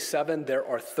 27, there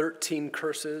are 13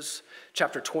 curses.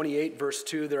 Chapter 28, verse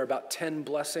 2, there are about 10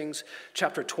 blessings.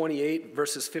 Chapter 28,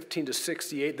 verses 15 to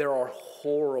 68, there are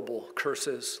horrible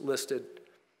curses listed.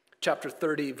 Chapter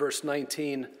 30, verse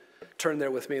 19, turn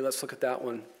there with me. Let's look at that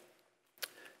one.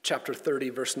 Chapter 30,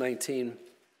 verse 19.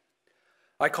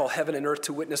 I call heaven and earth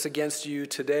to witness against you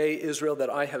today, Israel,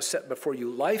 that I have set before you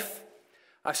life,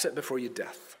 I've set before you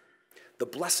death, the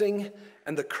blessing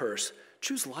and the curse.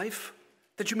 Choose life,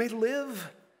 that you may live,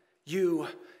 you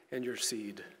and your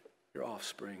seed, your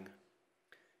offspring.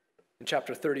 In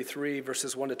chapter 33,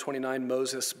 verses 1 to 29,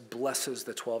 Moses blesses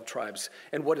the 12 tribes.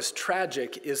 And what is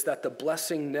tragic is that the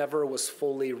blessing never was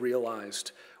fully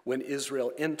realized when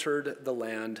Israel entered the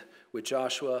land with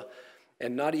Joshua,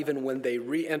 and not even when they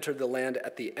re-entered the land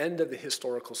at the end of the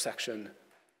historical section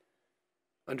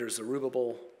under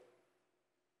Zerubbabel.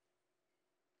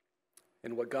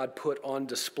 And what God put on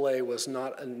display was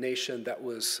not a nation that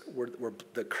was where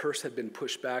the curse had been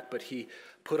pushed back, but he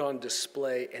put on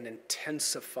display an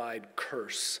intensified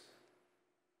curse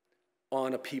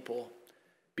on a people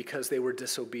because they were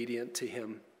disobedient to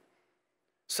him,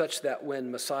 such that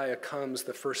when Messiah comes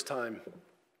the first time,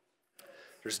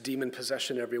 There's demon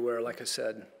possession everywhere, like I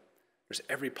said. There's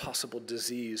every possible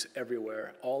disease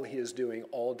everywhere. All he is doing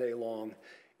all day long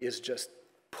is just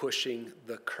pushing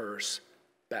the curse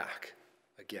back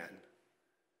again.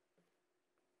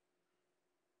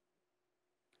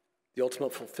 The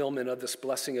ultimate fulfillment of this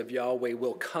blessing of Yahweh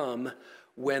will come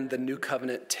when the new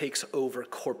covenant takes over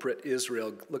corporate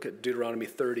Israel. Look at Deuteronomy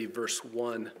 30, verse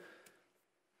 1.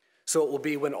 So it will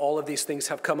be when all of these things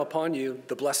have come upon you,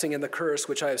 the blessing and the curse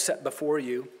which I have set before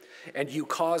you, and you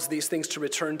cause these things to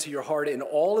return to your heart in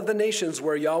all of the nations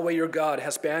where Yahweh your God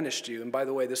has banished you. And by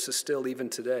the way, this is still even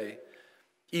today,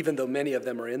 even though many of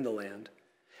them are in the land.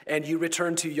 And you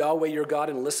return to Yahweh your God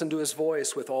and listen to his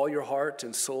voice with all your heart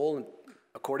and soul, and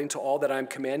according to all that I am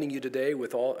commanding you today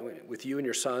with you and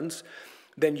your sons.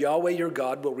 Then Yahweh your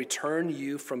God will return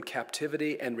you from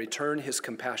captivity and return his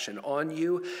compassion on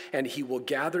you, and he will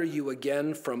gather you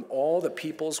again from all the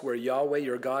peoples where Yahweh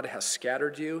your God has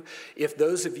scattered you. If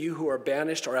those of you who are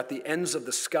banished are at the ends of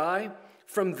the sky,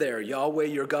 from there Yahweh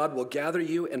your God will gather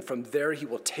you, and from there he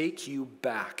will take you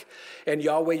back. And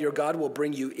Yahweh your God will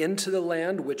bring you into the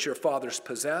land which your fathers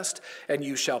possessed, and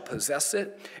you shall possess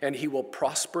it, and he will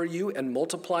prosper you and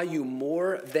multiply you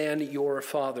more than your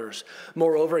fathers.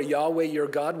 Moreover, Yahweh your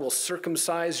God will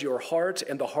circumcise your heart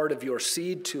and the heart of your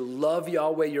seed to love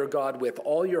Yahweh your God with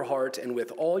all your heart and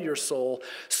with all your soul,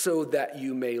 so that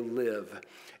you may live.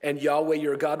 And Yahweh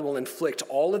your God will inflict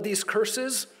all of these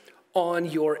curses on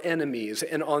your enemies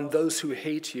and on those who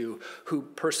hate you, who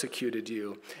persecuted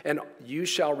you. And you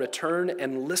shall return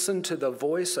and listen to the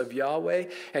voice of Yahweh,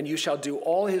 and you shall do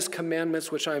all his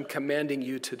commandments which I am commanding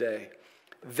you today.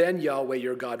 Then Yahweh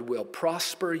your God will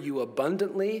prosper you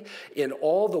abundantly in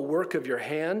all the work of your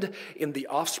hand, in the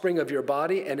offspring of your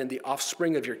body, and in the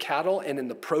offspring of your cattle, and in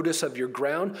the produce of your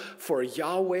ground. For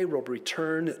Yahweh will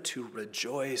return to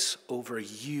rejoice over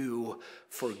you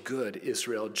for good,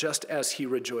 Israel, just as he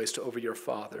rejoiced over your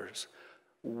fathers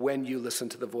when you listen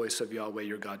to the voice of Yahweh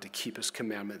your God to keep his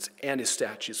commandments and his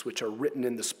statutes, which are written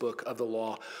in this book of the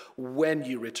law, when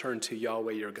you return to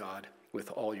Yahweh your God with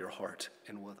all your heart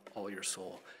and with all your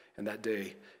soul. And that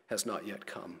day has not yet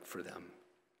come for them.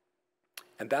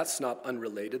 And that's not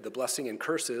unrelated, the blessing and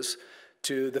curses,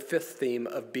 to the fifth theme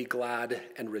of be glad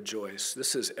and rejoice.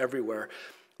 This is everywhere.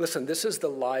 Listen, this is the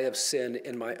lie of sin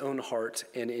in my own heart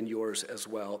and in yours as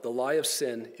well. The lie of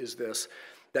sin is this,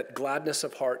 that gladness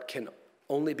of heart can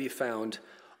only be found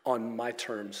on my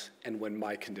terms and when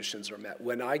my conditions are met.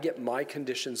 When I get my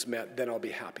conditions met, then I'll be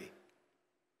happy.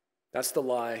 That's the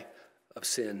lie of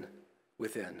sin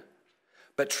within.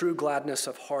 But true gladness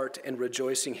of heart and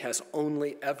rejoicing has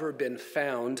only ever been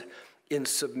found in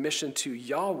submission to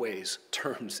Yahweh's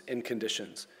terms and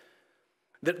conditions.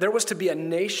 That there was to be a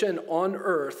nation on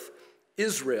earth,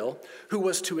 Israel, who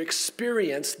was to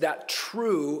experience that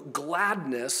true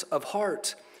gladness of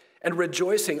heart and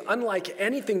rejoicing, unlike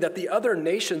anything that the other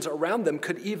nations around them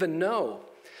could even know.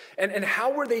 And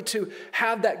how were they to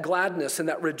have that gladness and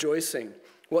that rejoicing?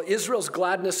 Well, Israel's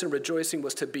gladness and rejoicing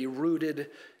was to be rooted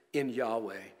in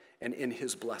Yahweh and in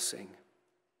his blessing.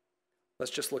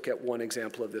 Let's just look at one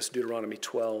example of this, Deuteronomy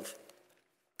 12.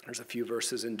 There's a few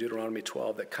verses in Deuteronomy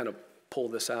 12 that kind of pull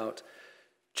this out.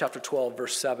 Chapter 12,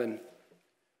 verse 7.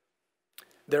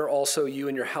 There also you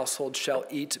and your household shall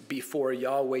eat before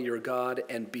Yahweh your God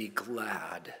and be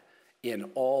glad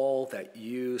in all that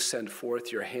you send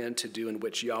forth your hand to do, in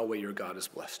which Yahweh your God has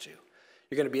blessed you.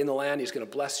 You're going to be in the land, he's going to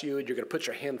bless you, and you're going to put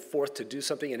your hand forth to do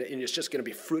something, and it's just going to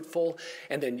be fruitful,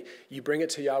 and then you bring it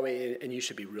to Yahweh, and you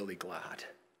should be really glad.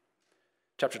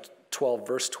 Chapter 12,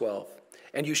 verse 12.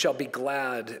 And you shall be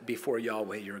glad before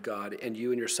Yahweh your God, and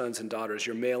you and your sons and daughters,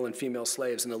 your male and female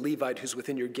slaves, and the Levite who's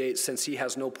within your gates, since he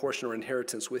has no portion or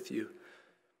inheritance with you.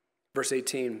 Verse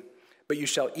 18. But you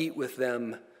shall eat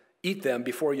them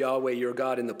before Yahweh your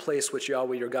God in the place which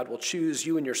Yahweh your God will choose,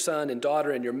 you and your son and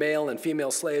daughter and your male and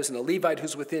female slaves and the Levite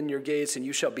who's within your gates, and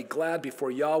you shall be glad before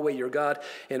Yahweh your God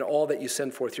in all that you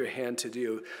send forth your hand to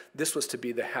do. This was to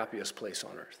be the happiest place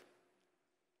on earth.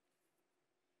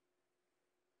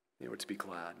 They were to be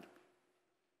glad.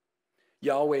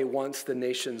 Yahweh wants the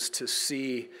nations to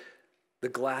see the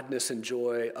gladness and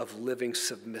joy of living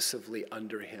submissively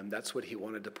under him. That's what he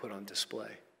wanted to put on display.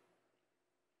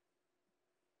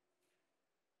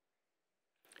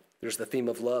 There's the theme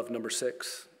of love, number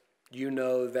 6. You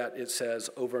know that it says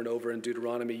over and over in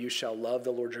Deuteronomy, you shall love the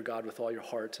Lord your God with all your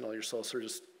heart and all your soul. So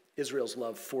just Israel's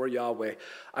love for Yahweh.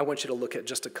 I want you to look at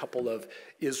just a couple of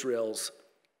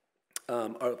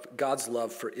God's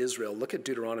love for Israel. Look at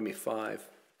Deuteronomy 5,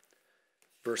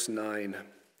 verse 9.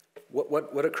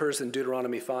 What occurs in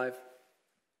Deuteronomy 5?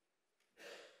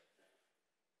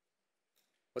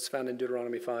 What's found in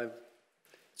Deuteronomy 5?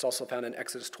 It's also found in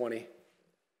Exodus 20,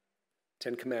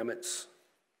 10 Commandments.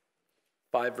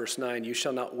 5 verse 9, you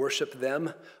shall not worship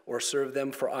them or serve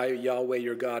them, for I, Yahweh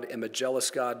your God, am a jealous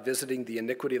God, visiting the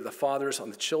iniquity of the fathers on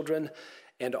the children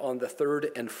and on the third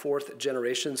and fourth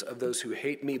generations of those who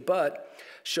hate me, but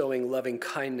showing loving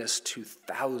kindness to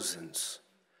thousands,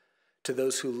 to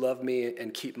those who love me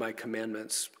and keep my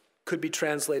commandments. Could be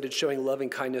translated, showing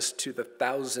loving kindness to the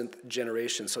 1,000th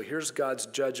generation. So here's God's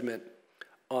judgment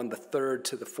on the third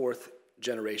to the fourth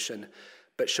generation,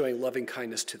 but showing loving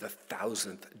kindness to the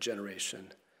 1,000th generation.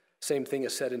 Same thing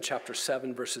is said in chapter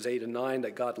 7, verses 8 and 9,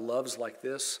 that God loves like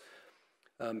this.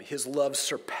 His love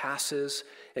surpasses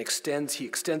and he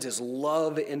extends his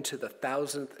love into the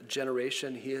 1,000th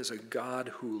generation. He is a God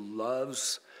who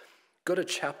loves. Go to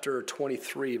chapter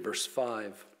 23, verse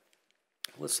 5.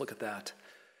 Let's look at that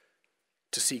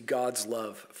to see God's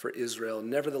love for Israel.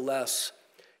 Nevertheless,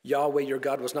 Yahweh your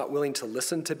God was not willing to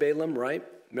listen to Balaam, right?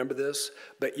 Remember this?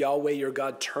 But Yahweh your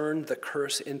God turned the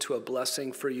curse into a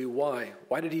blessing for you. Why?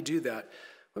 Why did he do that?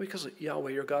 Well, because Yahweh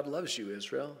your God loves you,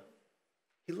 Israel.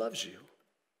 He loves you.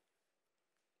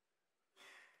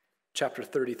 Chapter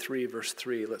 33, verse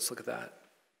 3. Let's look at that.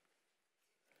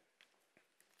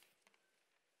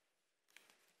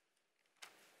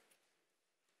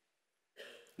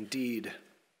 Indeed,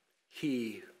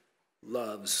 he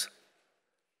loves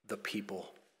the people.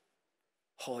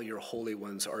 All your holy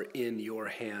ones are in your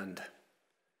hand.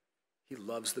 He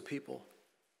loves the people.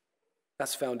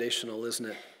 That's foundational, isn't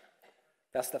it?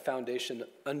 That's the foundation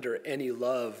under any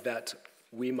love that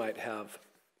we might have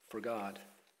for God.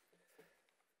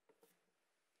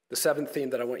 The seventh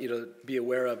theme that I want you to be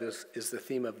aware of is the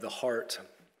theme of the heart.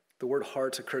 The word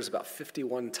heart occurs about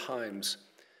 51 times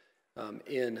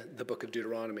in the book of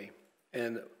Deuteronomy.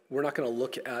 And we're not going to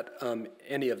look at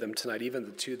any of them tonight, even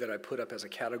the two that I put up as a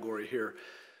category here.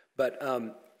 But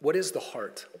what is the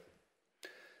heart?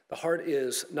 The heart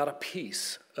is not a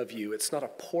piece of you. It's not a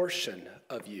portion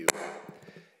of you.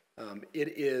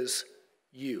 It is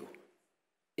you,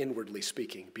 inwardly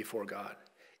speaking, before God.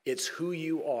 It's who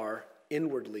you are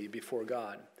inwardly before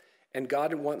God. And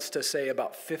God wants to say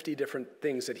about 50 different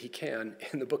things that he can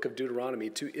in the book of Deuteronomy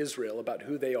to Israel about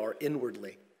who they are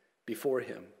inwardly before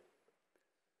him.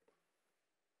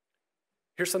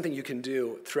 Here's something you can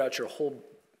do throughout your whole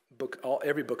book,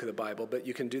 every book of the Bible, but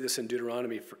you can do this in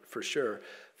Deuteronomy for sure.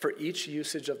 For each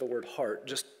usage of the word heart,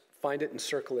 just find it and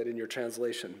circle it in your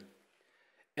translation.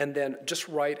 And then just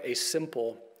write a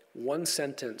simple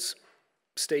one-sentence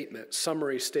statement,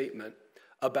 summary statement,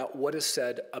 about what is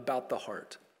said about the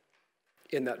heart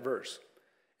in that verse.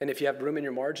 And if you have room in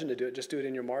your margin to do it, just do it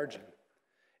in your margin.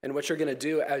 And what you're going to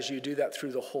do as you do that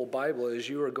through the whole Bible is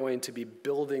you are going to be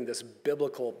building this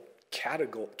biblical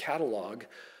catalog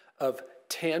of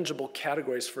tangible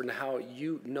categories for how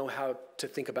you know how to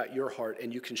think about your heart,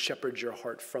 and you can shepherd your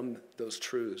heart from those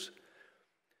truths.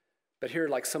 But here are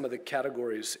like some of the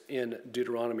categories in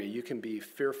Deuteronomy. You can be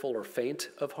fearful or faint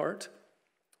of heart.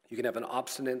 You can have an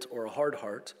obstinate or a hard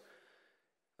heart.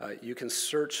 You can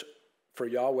search for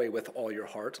Yahweh with all your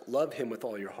heart, love him with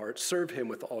all your heart, serve him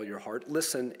with all your heart,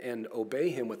 listen and obey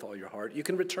him with all your heart. You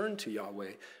can return to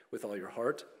Yahweh with all your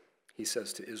heart, he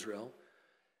says to Israel.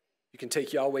 You can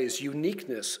take Yahweh's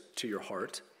uniqueness to your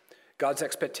heart, God's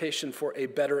expectation for a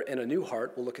better and a new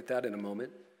heart. We'll look at that in a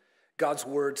moment. God's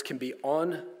words can be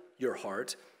on your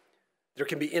heart. There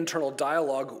can be internal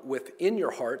dialogue within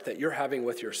your heart that you're having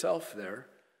with yourself there.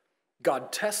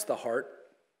 God tests the heart.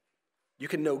 You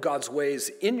can know God's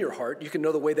ways in your heart. You can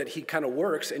know the way that he kind of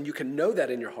works, and you can know that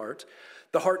in your heart.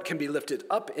 The heart can be lifted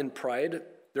up in pride.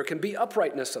 There can be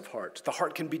uprightness of heart. The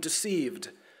heart can be deceived.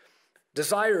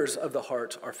 Desires of the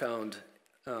heart are found,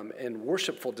 and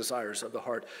worshipful desires of the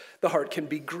heart. The heart can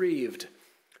be grieved.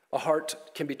 A heart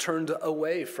can be turned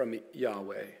away from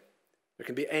Yahweh. There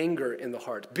can be anger in the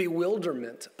heart,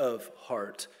 bewilderment of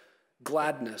heart,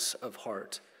 gladness of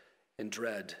heart, and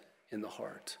dread in the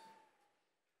heart.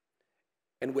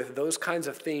 And with those kinds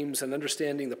of themes and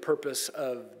understanding the purpose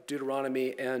of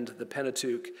Deuteronomy and the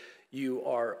Pentateuch, you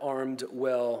are armed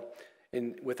well,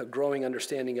 and with a growing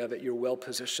understanding of it, you're well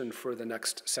positioned for the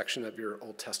next section of your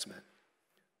Old Testament,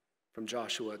 from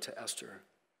Joshua to Esther.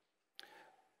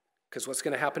 Because what's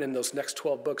going to happen in those next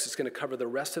 12 books is going to cover the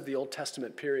rest of the Old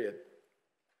Testament period.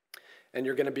 And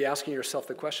you're going to be asking yourself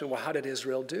the question, well, how did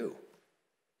Israel do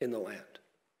in the land?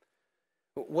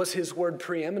 Was his word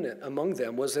preeminent among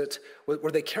them?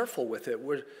 Were they careful with it?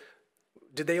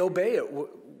 Did they obey it?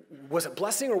 Was it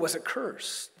blessing or was it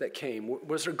curse that came?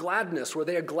 Was there gladness? Were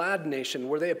they a glad nation?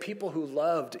 Were they a people who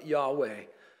loved Yahweh?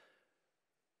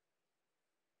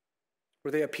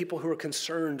 Were they a people who were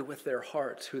concerned with their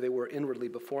hearts, who they were inwardly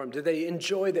before him? Did they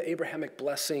enjoy the Abrahamic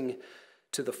blessing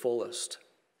to the fullest?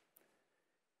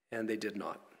 And they did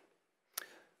not.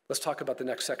 Let's talk about the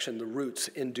next section, the roots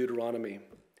in Deuteronomy.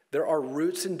 There are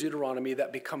roots in Deuteronomy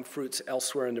that become fruits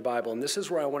elsewhere in the Bible. And this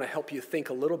is where I want to help you think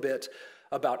a little bit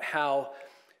about how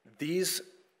these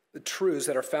truths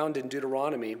that are found in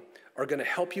Deuteronomy are going to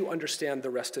help you understand the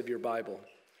rest of your Bible.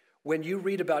 When you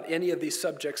read about any of these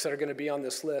subjects that are going to be on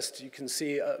this list, you can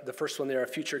see the first one there, a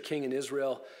future king in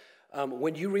Israel.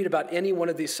 When you read about any one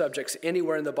of these subjects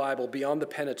anywhere in the Bible beyond the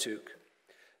Pentateuch,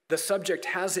 the subject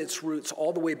has its roots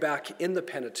all the way back in the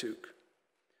Pentateuch.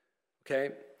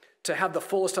 Okay? To have the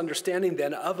fullest understanding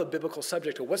then of a biblical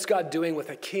subject, of what's God doing with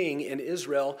a king in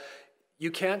Israel,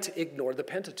 you can't ignore the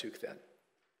Pentateuch then.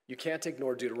 You can't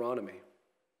ignore Deuteronomy.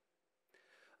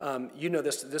 You know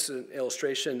this is an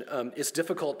illustration. It's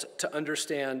difficult to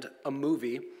understand a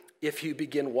movie if you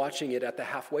begin watching it at the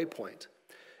halfway point,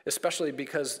 especially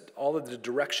because all of the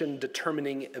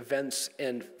direction-determining events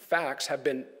and facts have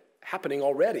been happening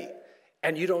already,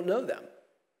 and you don't know them.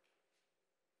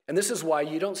 And this is why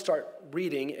you don't start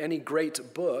reading any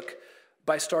great book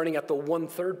by starting at the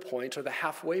 1/3 point or the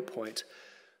halfway point.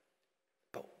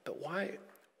 But why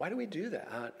do we do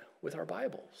that with our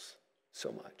Bibles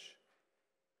so much?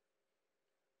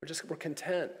 We're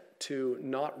content to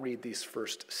not read these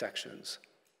first sections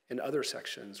and other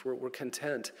sections. We're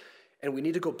content, and we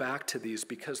need to go back to these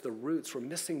because we're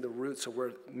missing the roots of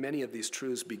where many of these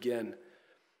truths begin.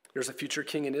 There's a future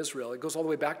king in Israel. It goes all the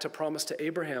way back to promise to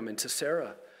Abraham and to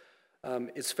Sarah.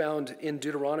 It's found in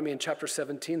Deuteronomy in chapter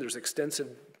 17. There's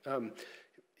extensive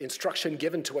instruction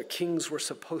given to what kings were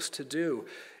supposed to do.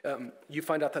 You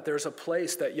find out that there's a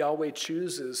place that Yahweh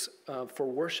chooses for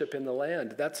worship in the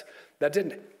land. That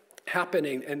didn't happen,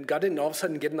 and God didn't all of a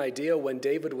sudden get an idea when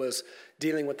David was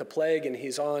dealing with the plague and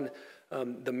he's on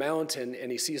the mountain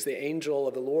and he sees the angel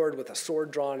of the Lord with a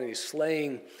sword drawn and he's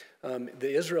slaying the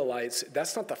Israelites.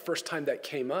 That's not the first time that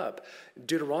came up.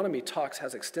 Deuteronomy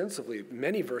has extensively,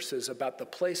 many verses about the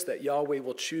place that Yahweh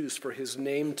will choose for his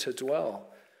name to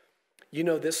dwell. You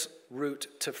know this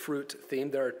root to fruit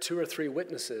theme. There are 2 or 3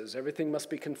 witnesses. Everything must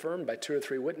be confirmed by 2 or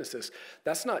 3 witnesses.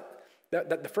 That's not,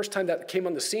 the first time that came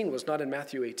on the scene was not in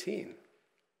Matthew 18.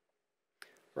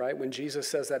 Right? When Jesus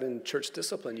says that in church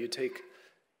discipline, you take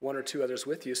 1 or 2 others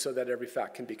with you so that every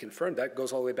fact can be confirmed. That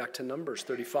goes all the way back to Numbers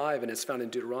 35, and it's found in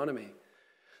Deuteronomy.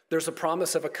 There's a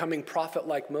promise of a coming prophet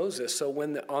like Moses. So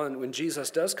when Jesus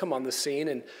does come on the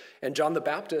scene and John the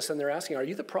Baptist, and they're asking, are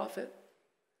you the prophet?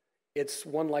 It's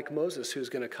one like Moses who's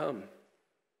going to come.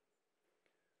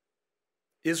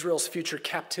 Israel's future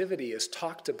captivity is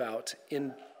talked about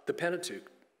in the Pentateuch.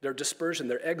 Their dispersion,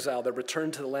 their exile, their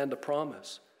return to the land of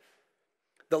promise.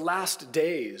 The last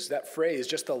days, that phrase,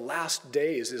 just the last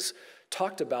days, is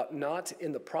talked about not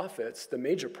in the prophets, the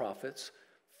major prophets,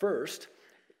 first.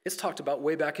 It's talked about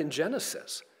way back in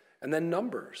Genesis, and then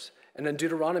Numbers, and then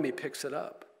Deuteronomy picks it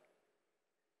up.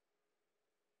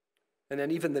 And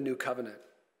then even the New Covenant.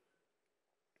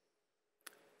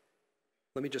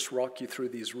 Let me just walk you through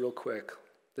these real quick.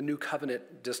 The New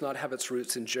Covenant does not have its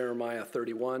roots in Jeremiah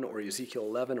 31 or Ezekiel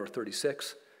 11 or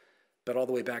 36, but all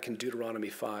the way back in Deuteronomy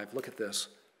 5. Look at this.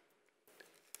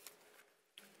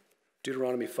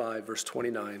 Deuteronomy 5, verse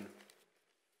 29.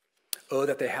 Oh,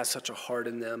 that they had such a heart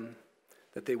in them,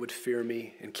 that they would fear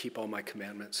me and keep all my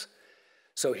commandments.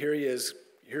 So here he is.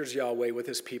 Here's Yahweh with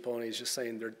his people, and he's just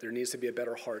saying there needs to be a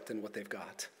better heart than what they've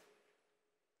got.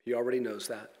 He already knows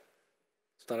that.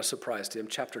 It's not a surprise to him.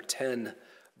 Chapter 10,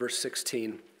 verse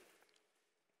 16.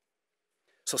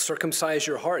 So circumcise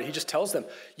your heart. He just tells them,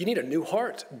 you need a new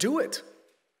heart. Do it.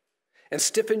 And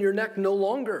stiffen your neck no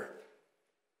longer.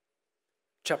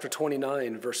 Chapter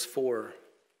 29, verse 4.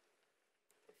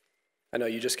 I know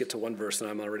you just get to one verse and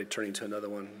I'm already turning to another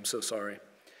one. I'm so sorry.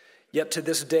 Yet to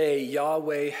this day,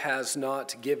 Yahweh has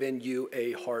not given you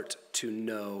a heart to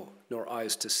know, nor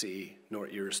eyes to see, nor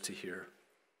ears to hear.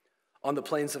 On the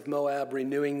plains of Moab,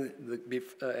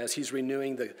 as he's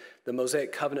renewing the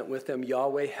Mosaic covenant with them,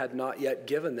 Yahweh had not yet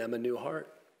given them a new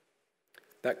heart.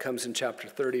 That comes in chapter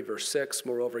 30, verse 6.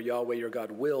 Moreover, Yahweh your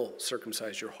God will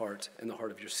circumcise your heart and the heart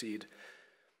of your seed.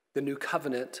 The new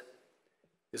covenant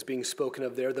is being spoken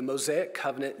of there. The Mosaic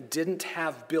covenant didn't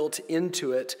have built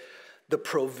into it the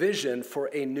provision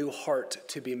for a new heart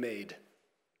to be made.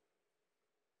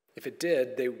 If it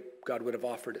did, God would have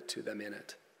offered it to them in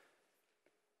it.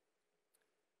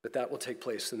 But that will take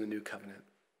place in the new covenant.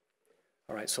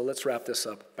 All right, so let's wrap this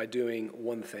up by doing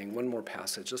one thing, one more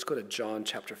passage. Let's go to John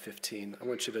chapter 15. I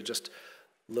want you to just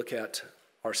look at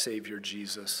our Savior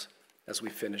Jesus as we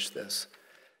finish this.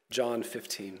 John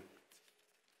 15.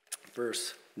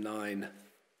 verse 9.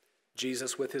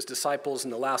 Jesus with his disciples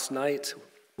in the last night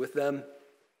with them.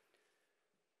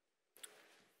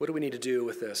 What do we need to do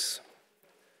with this?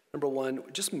 Number one,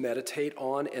 just meditate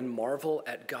on and marvel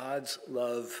at God's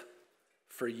love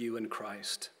for you in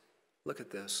Christ. Look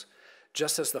at this.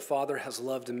 Just as the Father has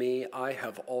loved me, I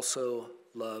have also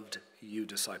loved you,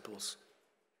 disciples.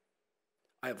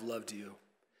 I have loved you.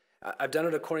 I've done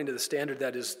it according to the standard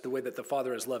that is the way that the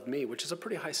Father has loved me, which is a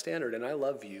pretty high standard, and I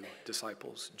love you,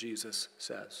 disciples, Jesus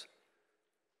says.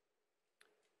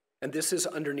 And this is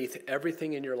underneath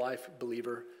everything in your life,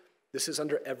 believer. This is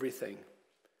under everything.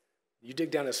 You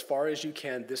dig down as far as you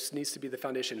can. This needs to be the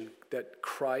foundation that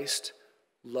Christ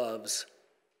loves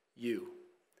you.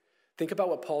 Think about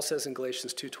what Paul says in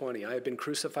Galatians 2:20. I have been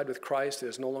crucified with Christ. It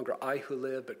is no longer I who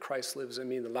live, but Christ lives in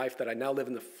me. In the life that I now live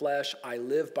in the flesh, I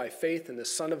live by faith in the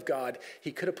Son of God.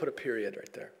 He could have put a period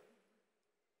right there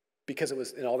because it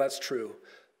was, and all that's true,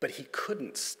 but he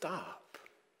couldn't stop.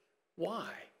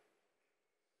 Why?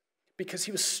 Because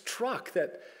he was struck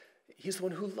that he's the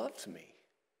one who loved me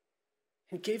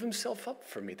and gave himself up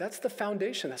for me. That's the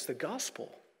foundation. That's the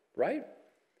gospel, right?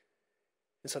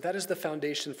 And so that is the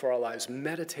foundation for our lives.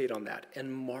 Meditate on that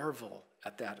and marvel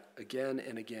at that again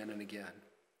and again and again.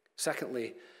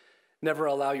 Secondly, never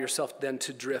allow yourself then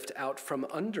to drift out from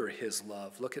under his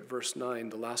love. Look at verse 9,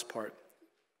 the last part.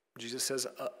 Jesus says,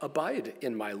 abide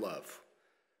in my love.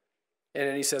 And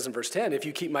then he says in verse 10, if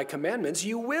you keep my commandments,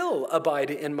 you will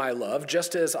abide in my love,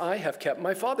 just as I have kept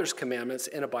my Father's commandments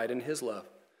and abide in his love.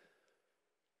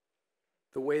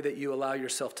 The way that you allow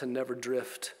yourself to never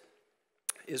drift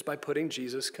is by putting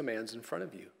Jesus' commands in front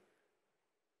of you.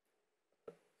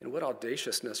 And what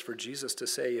audaciousness for Jesus to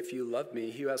say, if you love me,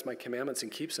 he who has my commandments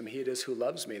and keeps them, he it is who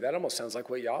loves me. That almost sounds like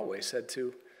what Yahweh said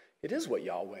too. It is what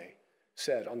Yahweh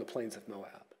said on the plains of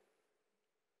Moab.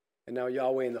 And now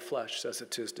Yahweh in the flesh says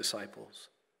it to his disciples.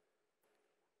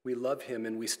 We love him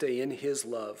and we stay in his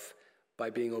love by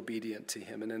being obedient to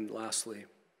him. And then lastly,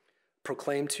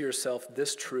 proclaim to yourself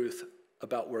this truth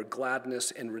about where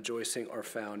gladness and rejoicing are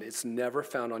found. It's never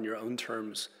found on your own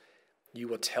terms. You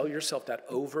will tell yourself that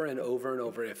over and over and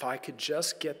over. If I could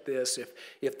just get this,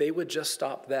 if they would just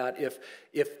stop that,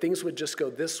 if things would just go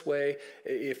this way,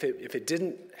 if it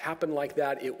didn't happen like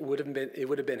that, it would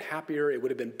have been happier, it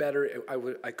would have been better,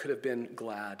 I could have been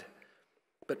glad.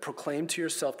 But proclaim to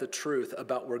yourself the truth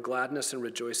about where gladness and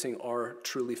rejoicing are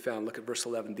truly found. Look at verse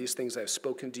 11. These things I have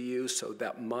spoken to you so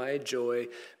that my joy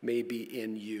may be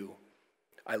in you.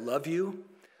 I love you.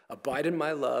 Abide in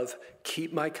my love,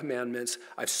 keep my commandments.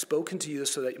 I've spoken to you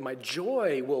so that my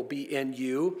joy will be in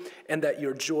you and that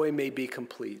your joy may be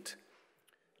complete.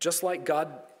 Just like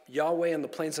God, Yahweh in the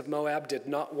plains of Moab did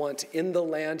not want in the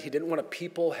land, he didn't want a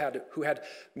people who had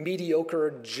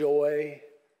mediocre joy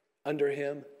under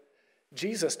him.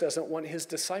 Jesus doesn't want his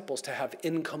disciples to have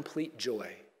incomplete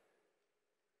joy.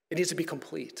 It needs to be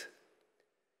complete.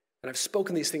 And I've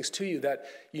spoken these things to you that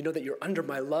you know that you're under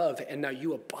my love, and now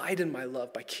you abide in my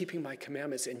love by keeping my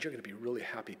commandments, and you're going to be really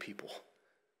happy people.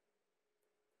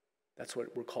 That's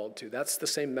what we're called to. That's the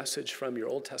same message from your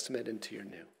Old Testament into your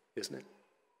New, isn't it?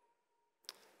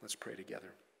 Let's pray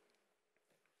together.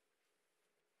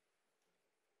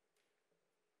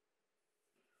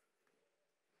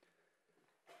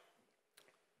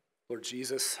 Lord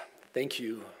Jesus, thank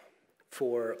you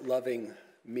for loving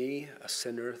me, a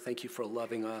sinner. Thank you for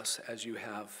loving us as you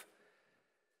have.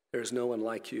 There is no one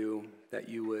like you, that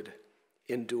you would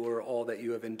endure all that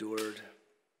you have endured,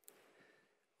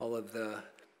 all of the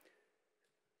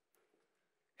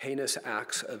heinous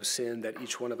acts of sin that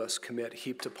each one of us commit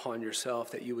heaped upon yourself,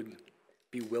 that you would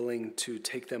be willing to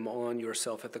take them on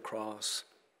yourself at the cross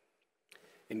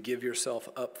and give yourself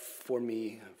up for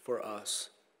me, for us,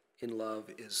 in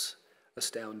love is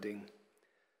astounding.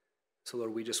 So,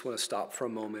 Lord, we just want to stop for a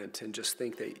moment and just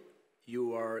think that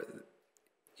you are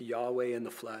Yahweh in the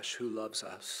flesh who loves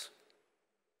us.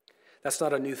 That's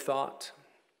not a new thought.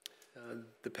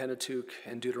 The Pentateuch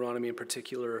and Deuteronomy in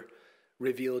particular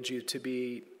revealed you to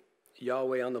be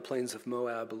Yahweh on the plains of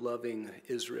Moab, loving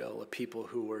Israel, a people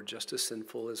who were just as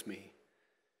sinful as me.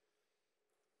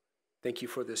 Thank you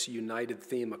for this united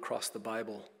theme across the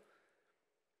Bible.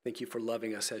 Thank you for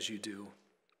loving us as you do.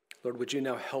 Lord, would you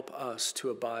now help us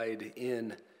to abide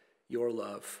in your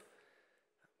love?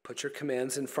 Put your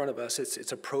commands in front of us.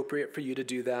 It's appropriate for you to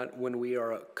do that when we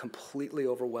are completely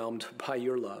overwhelmed by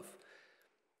your love.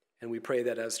 And we pray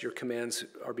that as your commands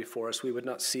are before us, we would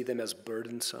not see them as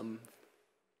burdensome,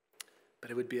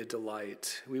 but it would be a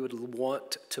delight. We would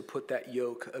want to put that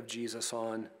yoke of Jesus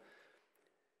on,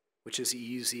 which is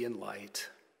easy and light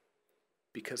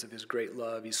because of his great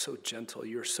love. He's so gentle.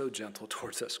 You're so gentle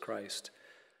towards us, Christ.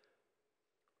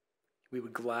 we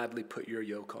would gladly put your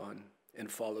yoke on and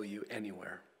follow you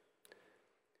anywhere.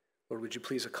 Lord, would you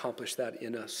please accomplish that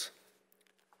in us?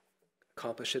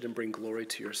 Accomplish it and bring glory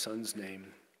to your Son's name.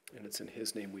 And it's in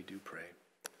his name we do pray.